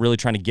day, really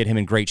trying to get him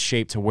in great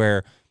shape to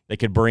where they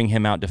could bring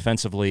him out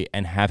defensively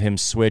and have him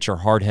switch or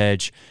hard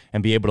hedge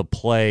and be able to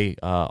play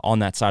on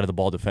that side of the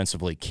ball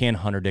defensively. Can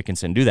Hunter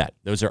Dickinson do that?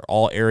 Those are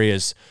all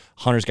areas.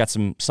 Hunter's got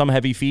some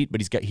heavy feet, but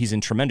he's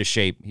in tremendous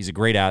shape. He's a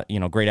great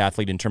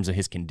athlete in terms of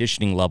his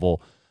conditioning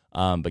level.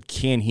 But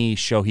can he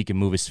show he can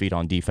move his feet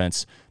on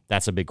defense?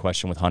 That's a big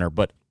question with Hunter.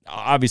 But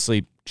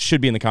obviously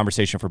should be in the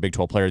conversation for Big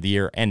 12 Player of the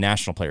Year and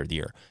National Player of the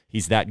Year.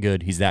 He's that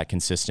good. He's that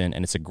consistent,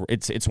 and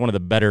it's one of the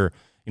better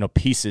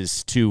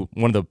pieces to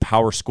one of the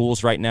power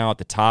schools right now at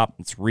the top.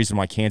 It's the reason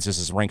why Kansas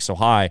is ranked so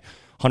high.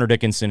 Hunter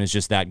Dickinson is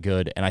just that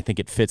good, and I think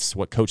it fits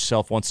what Coach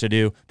Self wants to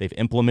do. They've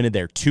implemented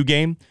their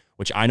 2-game,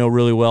 which I know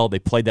really well. They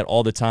played that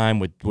all the time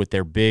with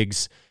their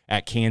bigs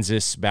at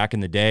Kansas back in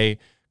the day.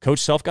 Coach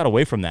Self got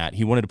away from that.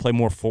 He wanted to play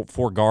more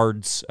four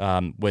guards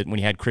when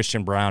he had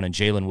Christian Brown and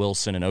Jalen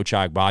Wilson and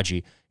Ochai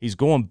Agbaji. He's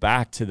going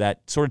back to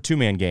that sort of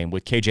 2-man game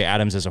with KJ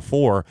Adams as a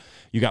 4.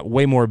 You got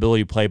way more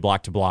ability to play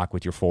block to block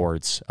with your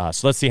forwards.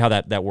 So let's see how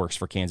that works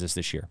for Kansas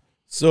this year.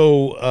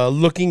 So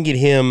looking at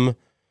him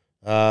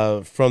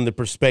from the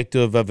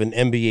perspective of an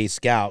NBA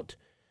scout,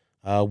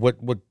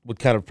 what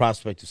kind of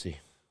prospect to see?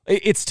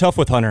 It's tough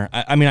with Hunter.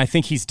 I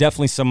think he's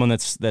definitely someone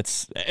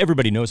that's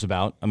everybody knows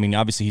about.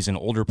 Obviously he's an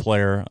older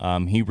player.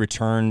 He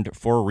returned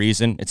for a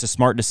reason. It's a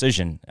smart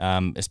decision,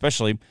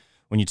 especially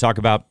when you talk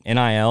about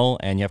NIL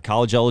and you have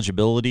college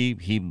eligibility.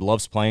 He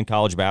loves playing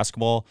college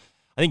basketball.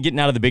 I think getting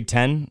out of the Big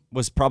Ten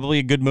was probably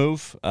a good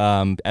move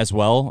as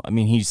well.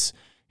 He's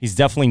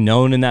definitely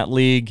known in that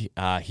league.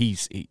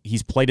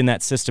 He's played in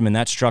that system and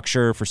that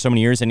structure for so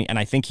many years, and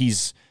I think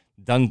he's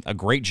done a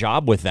great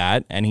job with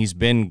that, and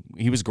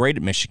he was great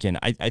at Michigan.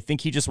 I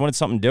think he just wanted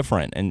something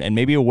different and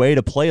maybe a way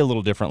to play a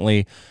little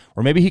differently,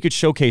 or maybe he could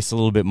showcase a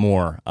little bit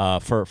more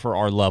for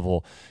our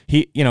level.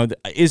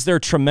 Is there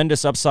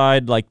tremendous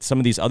upside like some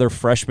of these other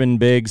freshman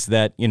bigs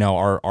that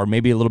are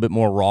maybe a little bit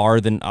more raw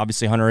than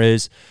obviously Hunter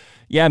is?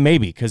 Yeah,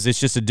 maybe, because it's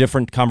just a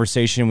different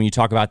conversation when you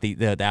talk about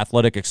the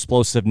athletic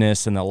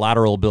explosiveness and the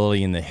lateral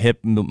ability and the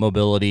hip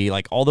mobility,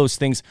 like all those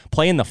things.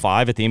 Playing the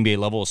 5 at the NBA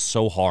level is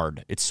so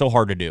hard. It's so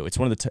hard to do. It's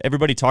one of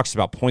everybody talks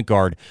about point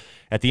guard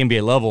at the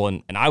NBA level,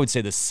 and I would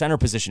say the center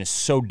position is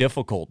so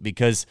difficult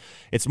because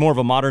it's more of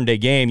a modern day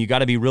game. You got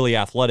to be really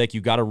athletic.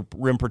 You got to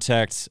rim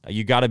protect.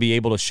 You got to be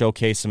able to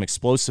showcase some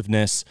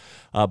explosiveness.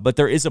 But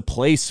there is a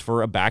place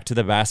for a back to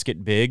the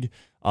basket big.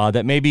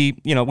 That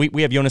maybe,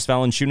 we have Jonas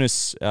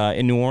Valanciunas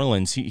in New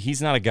Orleans.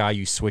 He's not a guy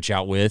you switch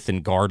out with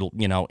and guard,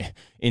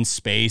 in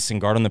space and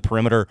guard on the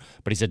perimeter,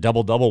 but he's a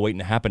double-double waiting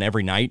to happen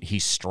every night.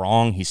 He's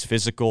strong. He's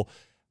physical.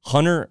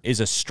 Hunter is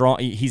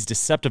he's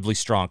deceptively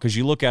strong because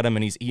you look at him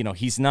and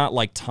he's not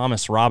like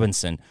Thomas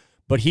Robinson,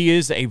 but he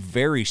is a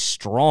very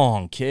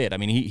strong kid. I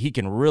mean, he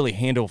can really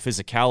handle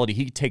physicality.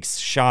 He takes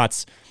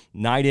shots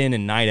night in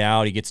and night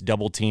out. He gets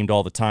double teamed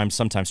all the time,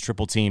 sometimes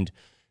triple teamed.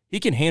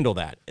 He can handle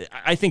that.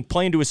 I think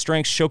playing to his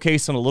strengths,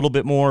 showcase him a little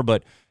bit more,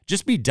 but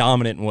just be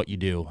dominant in what you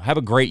do. Have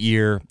a great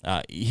year.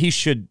 He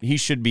should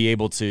be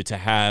able to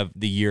have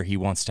the year he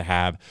wants to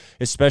have,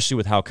 especially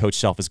with how Coach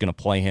Self is going to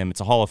play him.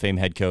 It's a Hall of Fame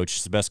head coach.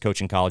 He's the best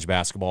coach in college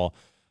basketball.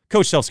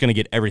 Coach Self's going to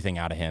get everything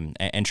out of him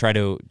and try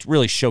to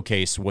really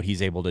showcase what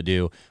he's able to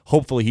do.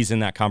 Hopefully he's in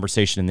that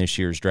conversation in this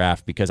year's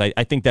draft, because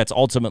I think that's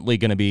ultimately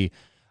going to be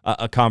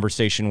a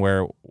conversation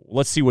where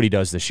let's see what he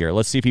does this year.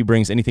 Let's see if he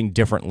brings anything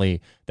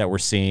differently that we're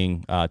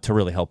seeing to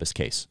really help his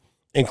case.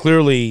 And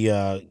clearly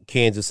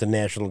Kansas a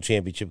national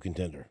championship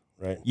contender,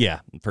 right? Yeah,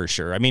 for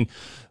sure. I mean,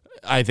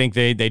 I think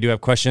they do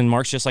have question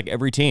marks just like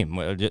every team.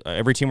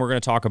 Every team we're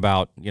going to talk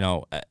about,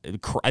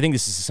 I think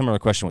this is a similar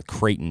question with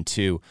Creighton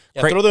too.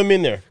 Yeah, throw them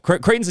in there.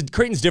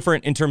 Creighton's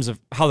different in terms of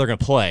how they're going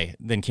to play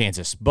than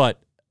Kansas,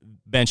 but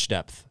bench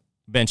depth,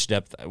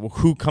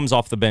 who comes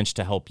off the bench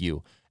to help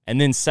you? And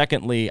then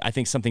secondly, I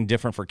think something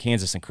different for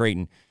Kansas and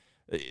Creighton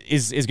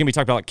is going to be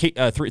talked about,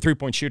 like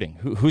three-point shooting.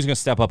 Who's going to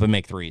step up and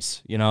make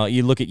threes?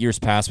 You look at years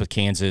past with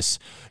Kansas.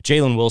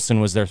 Jalen Wilson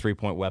was their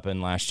three-point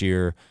weapon last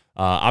year.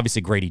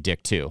 Obviously, Grady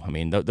Dick, too. I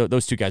mean,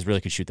 those two guys really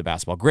could shoot the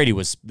basketball. Grady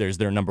there's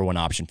their number one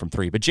option from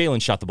three, but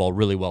Jalen shot the ball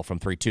really well from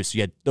three, too. So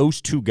you had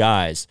those two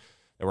guys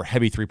that were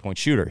heavy three-point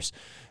shooters.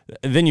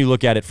 Then you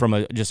look at it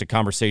from just a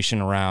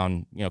conversation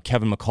around,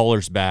 Kevin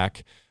McCullough's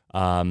back.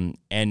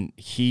 And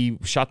he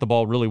shot the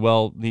ball really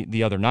well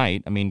the other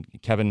night. I mean,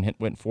 Kevin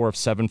went 4 of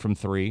 7 from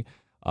three.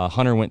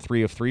 Hunter went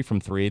 3 of 3 from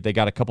three. They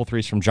got a couple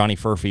threes from Johnny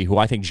Furphy, who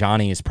I think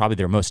Johnny is probably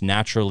their most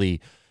naturally,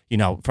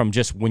 from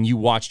just when you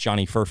watch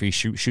Johnny Furphy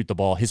shoot the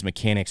ball, his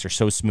mechanics are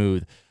so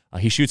smooth.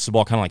 He shoots the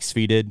ball kind of like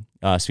Svi did,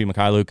 Svi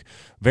Mikhailuk.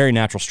 Very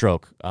natural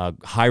stroke.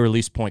 High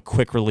release point,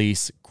 quick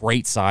release,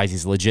 great size.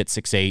 He's legit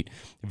 6'8",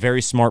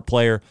 very smart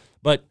player.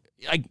 But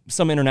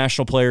some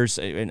international players,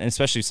 and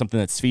especially something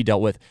that Svi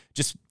dealt with,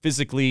 just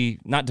physically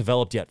not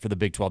developed yet for the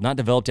Big 12, not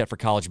developed yet for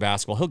college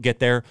basketball. He'll get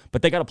there,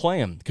 but they got to play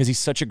him because he's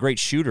such a great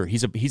shooter.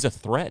 He's a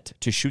threat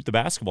to shoot the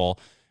basketball,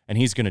 and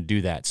he's going to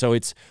do that. So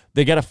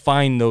they got to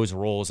find those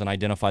roles and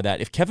identify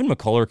that. If Kevin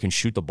McCullough can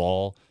shoot the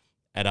ball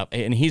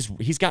and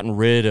he's gotten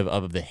rid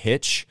of the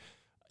hitch.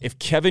 If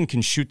Kevin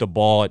can shoot the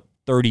ball at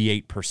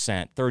 38%,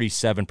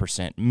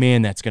 37%,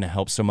 man, that's going to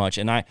help so much.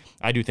 And I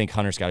do think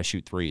Hunter's got to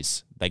shoot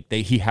threes.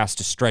 He has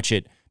to stretch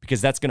it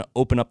because that's going to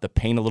open up the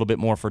paint a little bit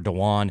more for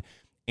DeJuan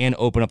and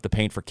open up the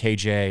paint for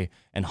KJ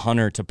and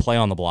Hunter to play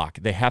on the block.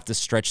 They have to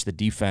stretch the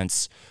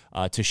defense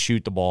to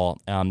shoot the ball.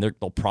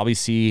 They'll probably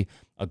see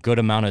a good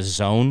amount of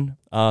zone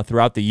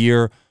throughout the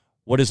year.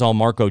 What does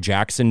Marco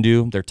Jackson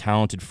do? They're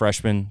talented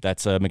freshman.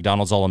 That's a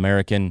McDonald's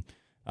All-American.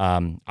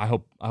 I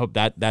hope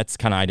that's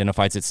kind of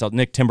identifies itself.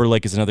 Nick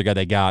Timberlake is another guy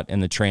they got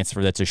in the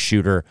transfer that's a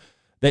shooter.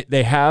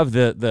 They have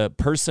the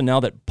personnel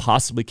that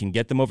possibly can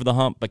get them over the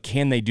hump, but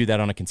can they do that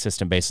on a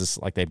consistent basis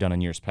like they've done in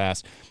years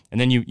past?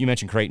 And then you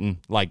mentioned Creighton,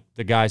 like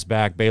the guys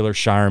back, Baylor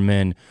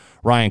Shireman,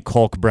 Ryan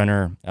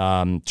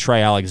Kolkbrenner,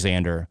 Trey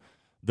Alexander.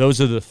 Those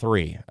are the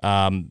three.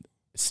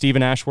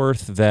 Stephen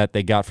Ashworth that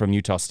they got from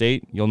Utah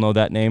State. You'll know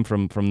that name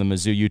from the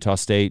Mizzou Utah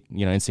State,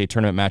 NCAA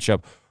tournament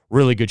matchup.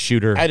 Really good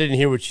shooter. I didn't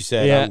hear what you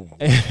said.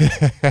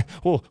 Yeah.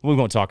 Well, we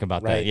won't talk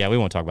about that. Yeah, we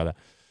won't talk about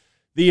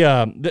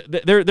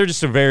that. They're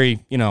just a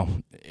very,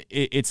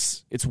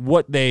 it's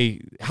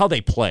how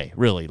they play,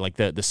 really. Like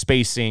the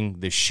spacing,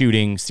 the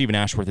shooting. Stephen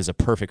Ashworth is a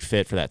perfect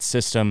fit for that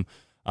system.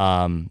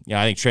 I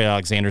think Trey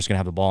Alexander's going to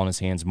have the ball in his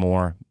hands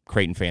more.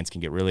 Creighton fans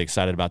can get really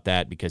excited about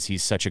that because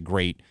he's such a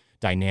great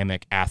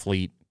dynamic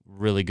athlete,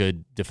 really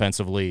good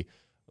defensively,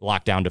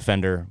 lockdown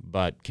defender,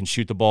 but can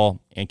shoot the ball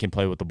and can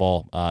play with the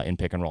ball in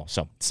pick and roll.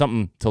 So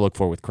something to look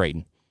for with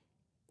Creighton.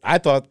 I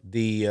thought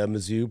the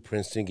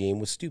Mizzou-Princeton game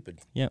was stupid.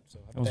 Yeah,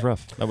 that was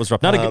rough. That was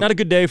rough. Not a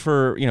good day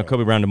for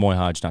Kobe Brown and Moy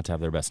Hodge not to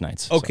have their best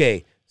nights.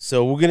 Okay,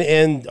 so we're going to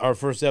end our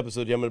first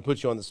episode. I'm going to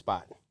put you on the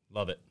spot.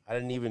 Love it. I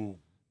didn't even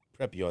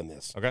prep you on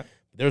this. Okay.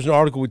 There's an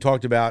article we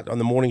talked about on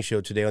the morning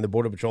show today on the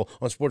Border Patrol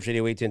on Sports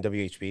Radio 810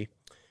 WHB.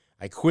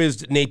 I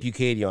quizzed Nate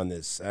Bukaty on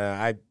this.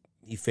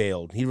 He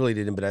failed. He really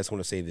didn't, but I just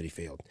want to say that he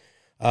failed.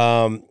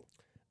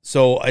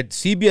 So at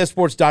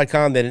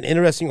CBSSports.com, they had an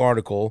interesting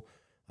article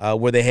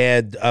where they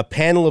had a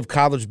panel of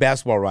college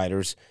basketball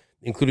writers,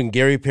 including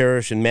Gary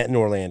Parrish and Matt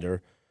Norlander,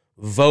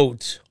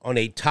 vote on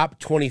a top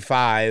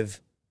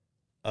 25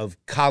 of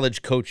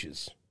college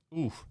coaches.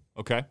 Ooh,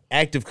 okay.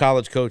 Active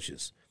college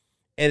coaches.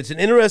 And it's an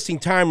interesting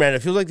time, right?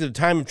 It feels like there's a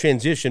time of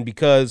transition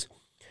because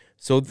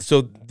so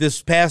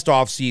this past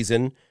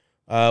offseason,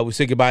 we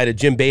said goodbye to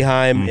Jim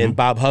Boeheim and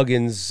Bob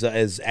Huggins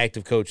as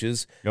active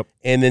coaches. Yep.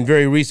 And then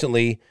very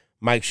recently,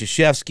 Mike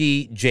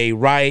Krzyzewski, Jay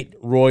Wright,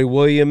 Roy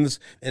Williams.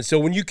 And so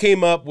when you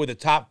came up with a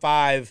top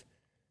 5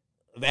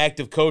 of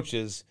active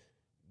coaches,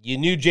 you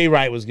knew Jay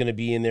Wright was going to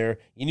be in there.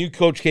 You knew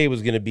Coach K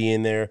was going to be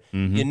in there.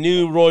 Mm-hmm. You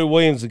knew Roy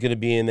Williams was going to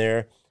be in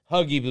there.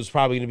 Huggy was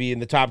probably going to be in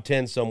the top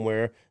 10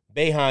 somewhere.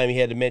 Boeheim, he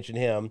had to mention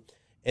him.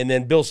 And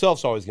then Bill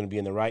Self's always going to be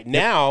in there, right? Yep.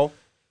 Now,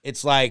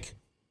 it's like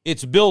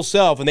it's Bill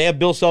Self, and they have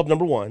Bill Self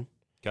number 1.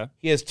 Okay.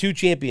 He has 2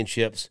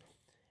 championships.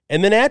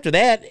 And then after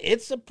that,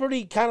 it's a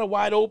pretty kind of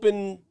wide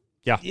open,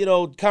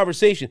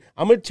 conversation.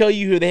 I'm going to tell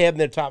you who they have in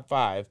their top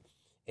 5,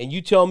 and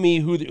you tell me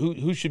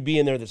who should be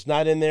in there that's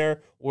not in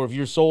there, or if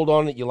you're sold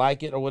on it, you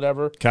like it, or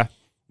whatever. Okay.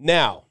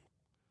 Now,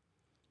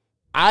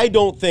 I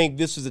don't think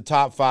this is a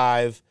top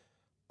 5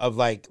 of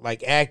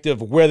like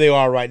active where they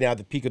are right now at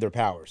the peak of their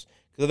powers.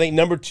 Because I think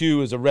number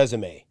 2 is a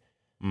resume.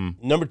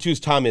 Number 2 is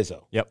Tom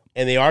Izzo. Yep.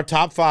 And they are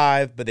top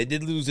 5, but they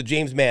did lose to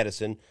James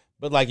Madison.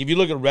 But like if you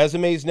look at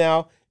resumes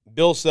now,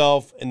 Bill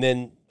Self, and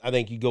then I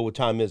think you go with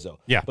Tom Izzo.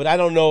 Yeah. But I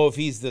don't know if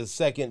he's the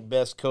second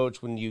best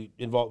coach when you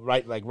involve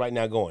right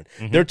now going.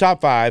 Their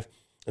top 5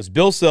 is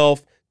Bill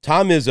Self,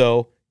 Tom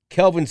Izzo,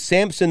 Kelvin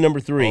Sampson number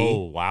 3.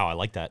 Oh, wow, I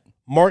like that.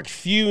 Mark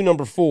Few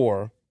number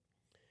 4,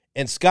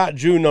 and Scott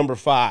Drew number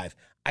 5.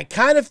 I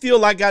kind of feel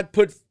like I'd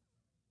put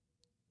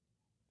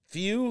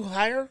Few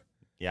higher.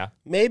 Yeah.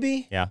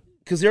 Maybe. Yeah.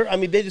 Because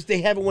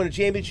they haven't won a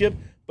championship,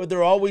 but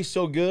they're always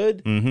so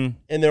good, and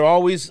they're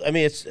always.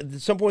 It's at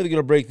some point they're going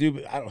to break through.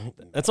 But I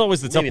don't. That's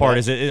always the tough part.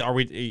 Not.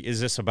 Is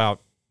this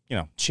about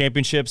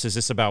championships? Is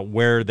this about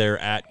where they're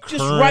at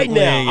just currently? Right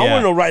now? Yeah. I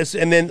want to know right,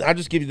 and then I'll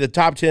just give you the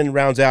top 10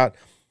 rounds out.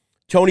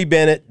 Tony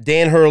Bennett,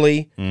 Dan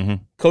Hurley,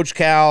 Coach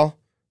Cal,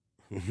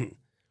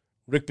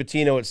 Rick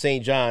Pitino at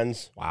St.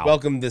 John's. Wow.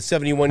 Welcome the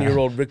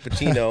 71-year-old Rick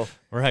Pitino.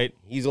 Right.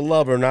 He's a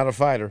lover, not a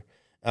fighter.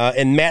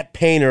 And Matt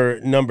Painter,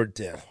 number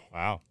 10.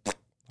 Wow.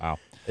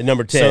 At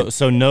number 10.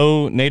 So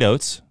no Nate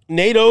Oates.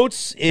 Nate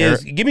Oates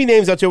is, give me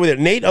names out there with it.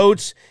 Nate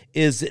Oates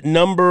is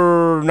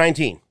number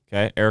 19.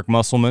 Okay. Eric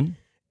Musselman.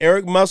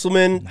 Eric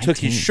Musselman took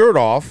his shirt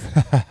off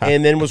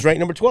and then was ranked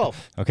number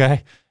 12.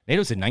 Okay. Nate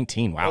Oates at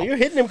 19. Wow. Oh, you're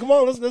hitting him. Come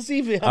on. Let's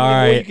see how All many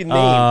more right. you can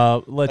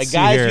name. Let's see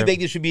guys here. who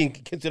think this should be in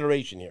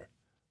consideration here.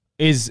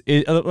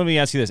 Let me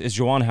ask you this. Is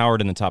Juwan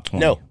Howard in the top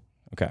 20? No.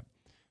 Okay.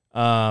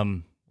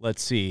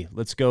 Let's see.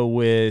 Let's go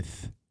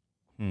with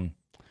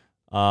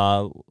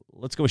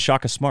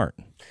Shaka Smart.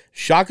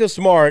 Shaka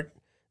Smart.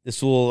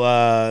 This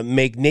will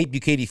make Nate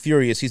Bukaty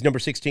furious. He's number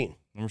 16.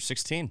 Number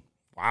 16.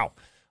 Wow.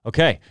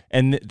 Okay.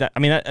 And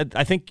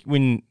I think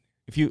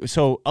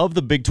of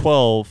the Big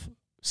 12,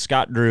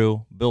 Scott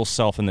Drew, Bill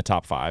Self in the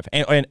top 5,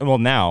 and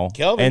now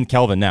Kelvin. And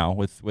Kelvin now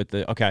with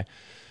the okay.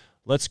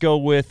 Let's go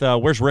with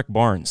where's Rick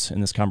Barnes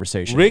in this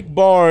conversation? Rick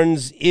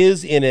Barnes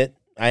is in it.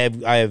 I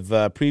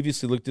have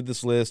previously looked at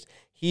this list.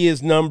 He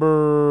is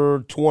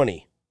number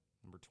 20.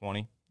 Number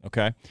 20.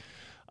 Okay.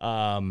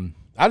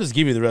 I'll just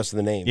give you the rest of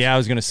the names. Yeah, I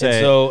was going to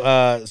say.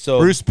 So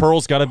Bruce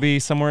Pearl's got to be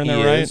somewhere in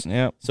there, right?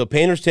 Yeah. So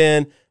Painter's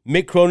 10,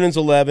 Mick Cronin's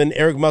 11,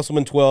 Eric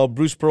Musselman 12,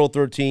 Bruce Pearl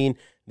 13.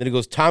 Then it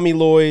goes Tommy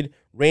Lloyd,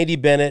 Randy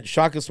Bennett,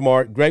 Shaka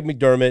Smart, Greg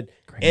McDermott,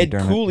 Ed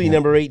Cooley,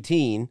 number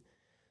 18,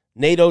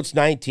 Nate Oates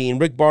 19,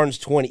 Rick Barnes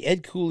 20.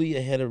 Ed Cooley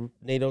ahead of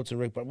Nate Oates and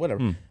Rick Barnes,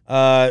 whatever.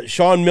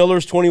 Sean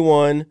Miller's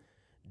 21,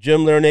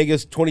 Jim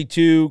Larinagas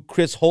 22,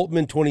 Chris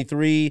Holtman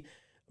 23,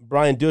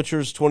 Brian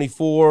Dutcher's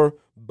 24,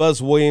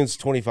 Buzz Williams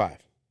 25.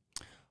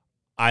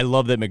 I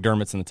love that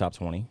McDermott's in the top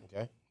 20.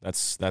 Okay. That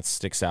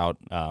sticks out.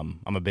 I'm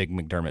a big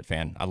McDermott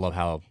fan. I love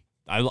how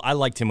I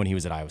liked him when he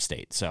was at Iowa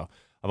State. So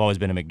I've always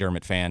been a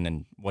McDermott fan,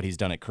 and what he's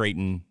done at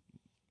Creighton,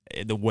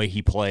 the way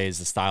he plays,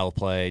 the style of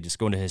play, just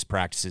going to his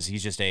practices.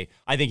 He's just I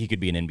think he could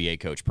be an NBA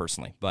coach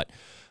personally. But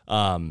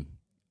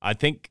I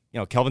think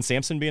Kelvin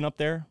Sampson being up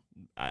there,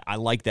 I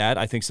like that.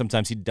 I think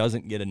sometimes he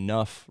doesn't get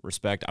enough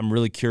respect. I'm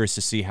really curious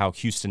to see how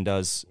Houston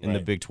does in the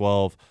Big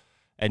 12,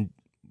 and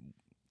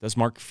does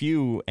Mark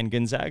Few and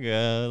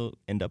Gonzaga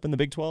end up in the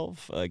Big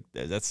 12?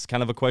 That's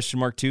kind of a question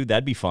mark too.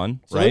 That'd be fun,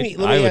 so right?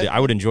 I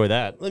would enjoy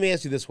that. Let me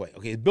ask you this way.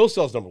 Okay, Bill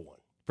Self's number 1.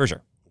 For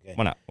sure. Okay.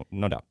 Why not?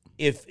 No doubt.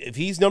 If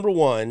he's number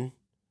 1,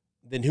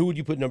 then who would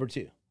you put number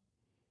 2?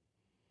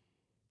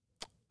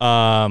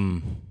 I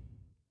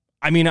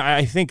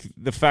think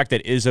the fact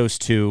that Izzo's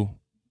 2,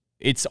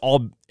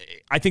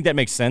 I think that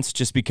makes sense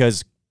just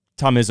because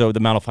Tom Izzo, the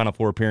amount of Final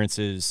Four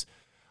appearances,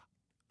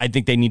 I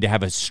think they need to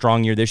have a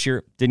strong year this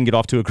year. Didn't get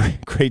off to a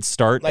great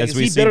start. Is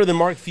he better than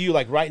Mark Few?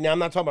 Like right now, I'm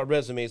not talking about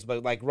resumes,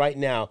 but like right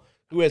now,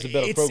 who has a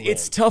better program?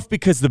 It's tough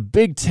because the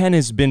Big Ten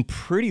has been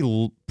pretty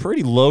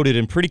loaded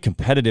and pretty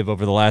competitive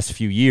over the last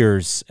few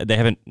years. They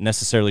haven't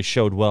necessarily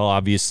showed well,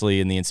 obviously,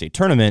 in the NCAA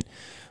tournament,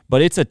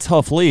 but it's a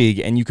tough league,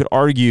 and you could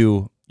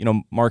argue,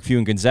 Mark Few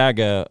and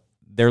Gonzaga,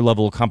 their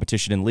level of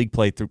competition in league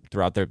play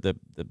throughout the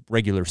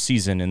regular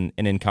season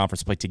and in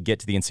conference play to get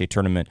to the NCAA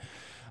tournament.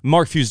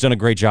 Mark Few's done a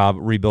great job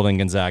rebuilding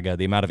Gonzaga,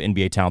 the amount of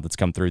NBA talent that's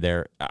come through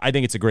there. I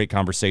think it's a great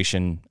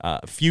conversation.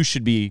 Few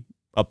should be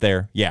up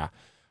there, yeah.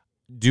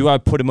 Do I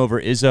put him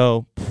over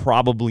Izzo?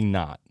 Probably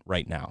not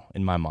right now,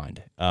 in my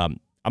mind. I'm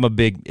a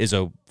big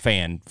Izzo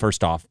fan,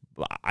 first off.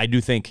 I do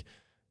think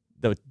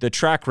the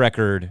track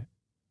record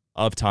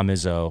of Tom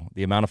Izzo,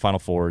 the amount of Final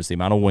Fours, the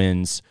amount of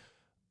wins,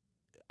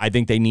 I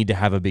think they need to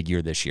have a big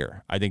year this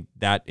year. I think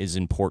that is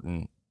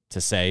important to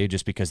say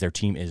just because their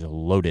team is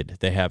loaded.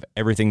 They have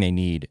everything they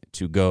need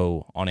to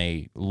go on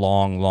a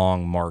long,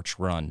 long March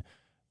run.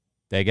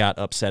 They got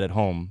upset at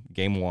home,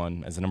 game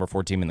 1, as the number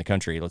 4 team in the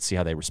country. Let's see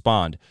how they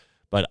respond.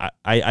 But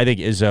I think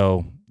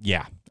Izzo,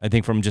 yeah, I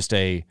think from just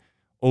a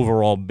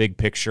overall big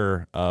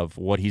picture of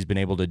what he's been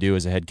able to do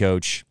as a head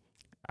coach,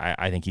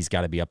 I think he's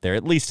got to be up there,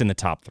 at least in the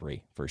top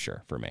 3 for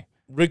sure for me.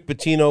 Rick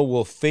Pitino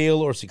will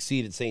fail or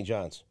succeed at St.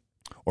 John's.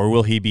 Or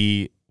will he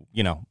be,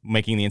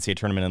 making the NCAA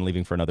tournament and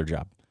leaving for another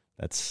job?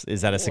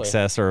 Is that a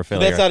success or a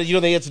failure? So that's not, you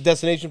don't think it's a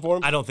destination for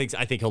him? I don't think so.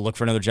 I think he'll look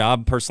for another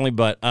job personally,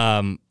 but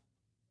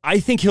I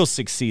think he'll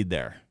succeed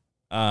there.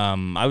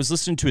 I was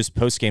listening to his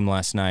post game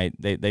last night.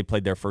 They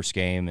played their first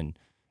game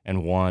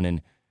and won,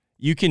 and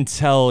you can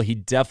tell he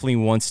definitely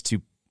wants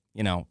to,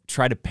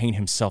 try to paint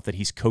himself that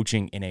he's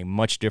coaching in a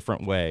much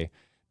different way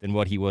than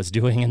what he was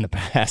doing in the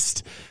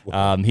past.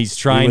 He's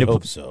trying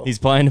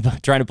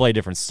trying to play a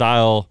different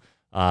style.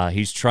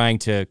 He's trying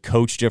to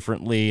coach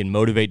differently and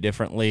motivate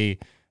differently.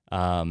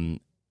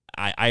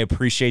 I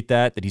appreciate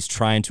that he's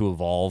trying to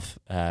evolve.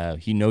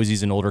 He knows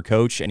he's an older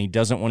coach, and he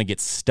doesn't want to get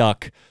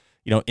stuck,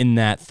 in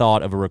that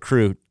thought of a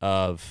recruit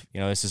of,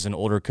 this is an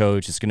older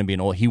coach. It's going to be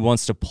he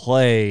wants to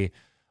play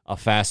a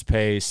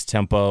fast-paced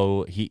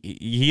tempo.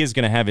 He is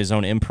going to have his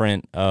own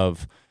imprint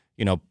of,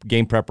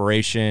 game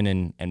preparation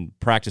and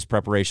practice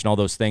preparation, all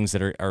those things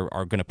that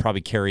are going to probably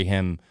carry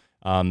him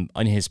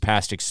on his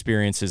past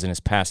experiences and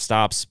his past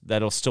stops.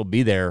 That'll still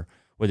be there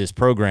with his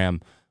program,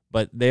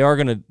 but they are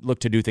going to look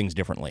to do things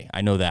differently.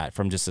 I know that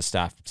from just a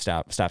staff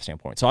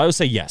standpoint. So I would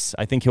say yes,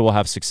 I think he will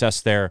have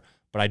success there,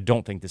 but I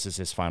don't think this is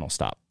his final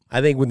stop.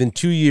 I think within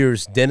 2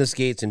 years, Dennis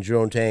Gates and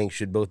Jerome Tang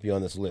should both be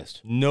on this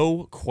list.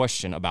 No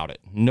question about it.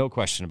 No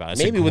question about it.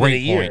 It's maybe within a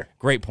year.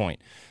 Great point.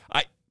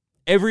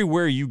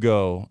 Everywhere you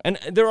go, and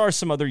there are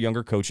some other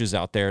younger coaches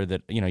out there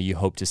that you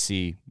hope to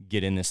see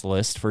get in this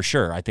list for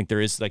sure. I think there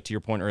is, like to your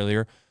point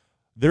earlier,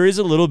 there is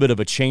a little bit of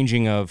a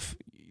changing of.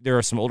 There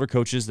are some older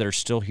coaches that are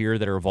still here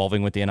that are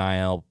evolving with the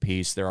NIL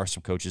piece. There are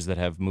some coaches that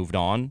have moved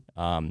on,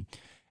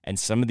 and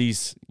some of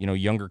these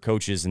younger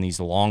coaches and these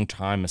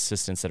long-time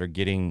assistants that are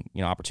getting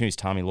opportunities.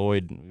 Tommy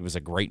Lloyd was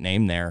a great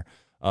name there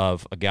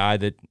of a guy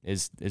that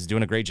is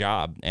doing a great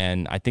job,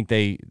 and I think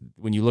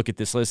when you look at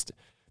this list,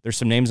 there's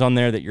some names on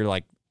there that you're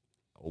like,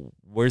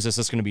 where's this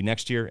going to be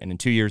next year and in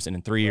 2 years and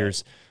in 3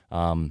 years?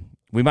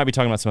 We might be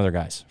talking about some other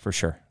guys for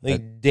sure. I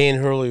think Dan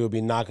Hurley will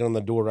be knocking on the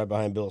door right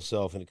behind Bill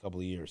Self in a couple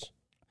of years.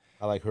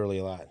 I like Hurley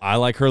a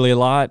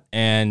lot.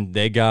 And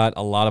they got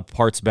a lot of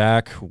parts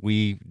back.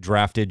 We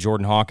drafted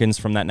Jordan Hawkins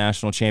from that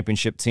national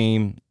championship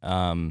team.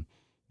 I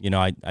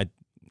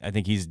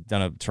think he's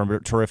done a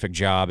terrific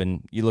job.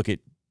 And you look at,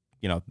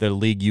 the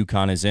league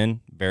UConn is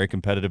in, very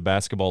competitive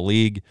basketball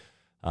league.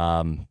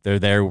 They're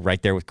there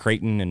right there with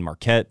Creighton and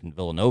Marquette and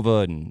Villanova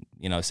and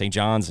St.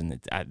 John's, and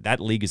that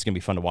league is going to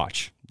be fun to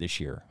watch this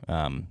year.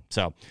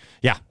 So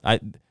yeah, I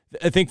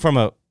think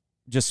from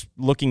just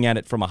looking at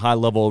it from a high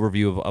level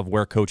overview of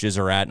where coaches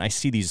are at, and I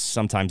see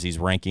sometimes these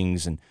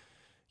rankings, and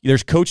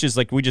there's coaches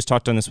like we just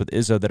talked on this with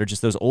Izzo that are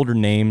just those older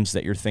names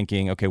that you're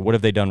thinking, okay, what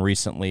have they done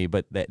recently?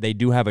 But they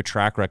do have a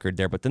track record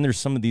there. But then there's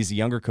some of these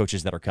younger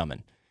coaches that are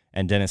coming,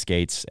 and Dennis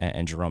Gates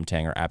and Jerome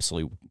Tang are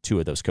absolutely two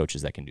of those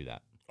coaches that can do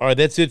that. All right,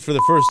 that's it for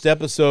the first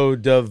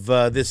episode of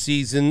this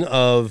season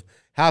of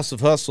House of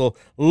Hustle.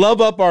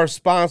 Love up our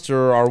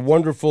sponsor, our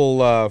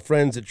wonderful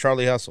friends at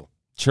Charlie Hustle.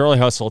 Charlie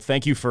Hustle,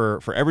 thank you for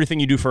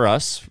everything you do for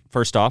us,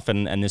 first off,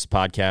 and this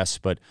podcast.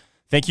 But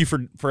thank you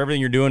for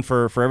everything you're doing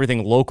for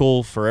everything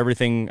local, for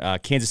everything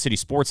Kansas City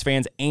sports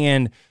fans,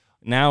 and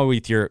now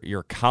with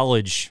your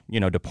college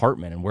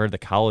department and where the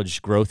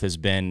college growth has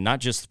been, not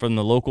just from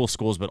the local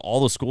schools, but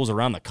all the schools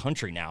around the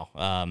country now.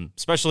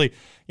 Especially,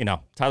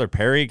 Tyler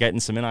Perry getting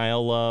some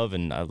NIL love,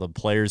 and the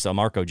players,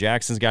 Marco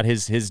Jackson's got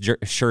his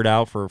shirt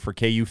out for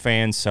KU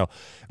fans. So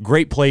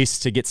great place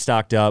to get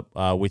stocked up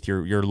with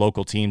your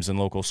local teams and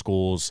local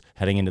schools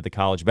heading into the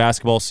college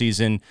basketball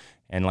season.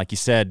 And like you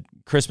said,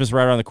 Christmas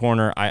right around the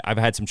corner. I've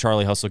had some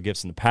Charlie Hustle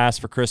gifts in the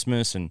past for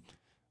Christmas, and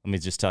let me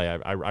just tell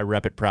you, I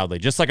rep it proudly,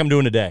 just like I'm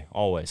doing today,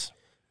 always.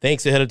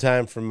 Thanks ahead of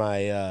time for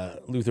my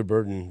Luther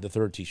Burden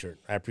III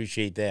T-shirt. I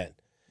appreciate that.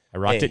 I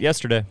rocked it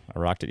yesterday.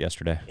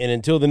 And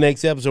until the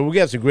next episode, we're going to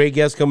have some great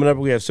guests coming up.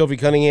 We have Sophie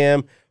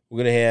Cunningham.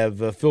 We're going to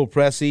have Phil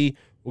Pressey.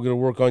 We're going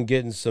to work on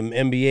getting some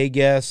NBA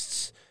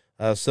guests,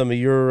 some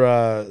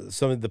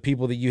of the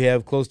people that you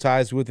have close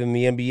ties with in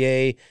the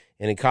NBA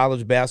and in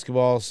college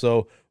basketball.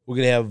 So we're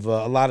going to have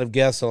a lot of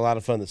guests and a lot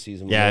of fun this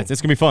season. Yeah, it's going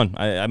to be fun.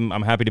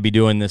 I'm happy to be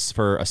doing this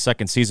for a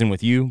second season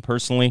with you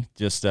personally.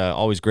 Just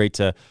always great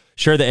to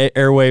share the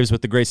airwaves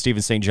with the great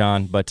Stephen St.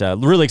 John. But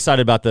really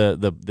excited about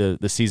the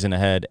season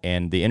ahead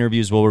and the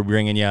interviews we're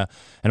bringing you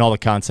and all the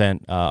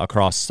content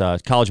across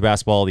college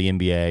basketball, the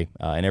NBA,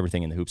 and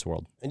everything in the hoops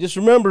world. And just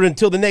remember,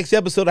 until the next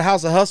episode of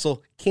House of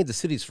Hustle, Kansas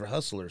City's for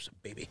hustlers,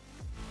 baby.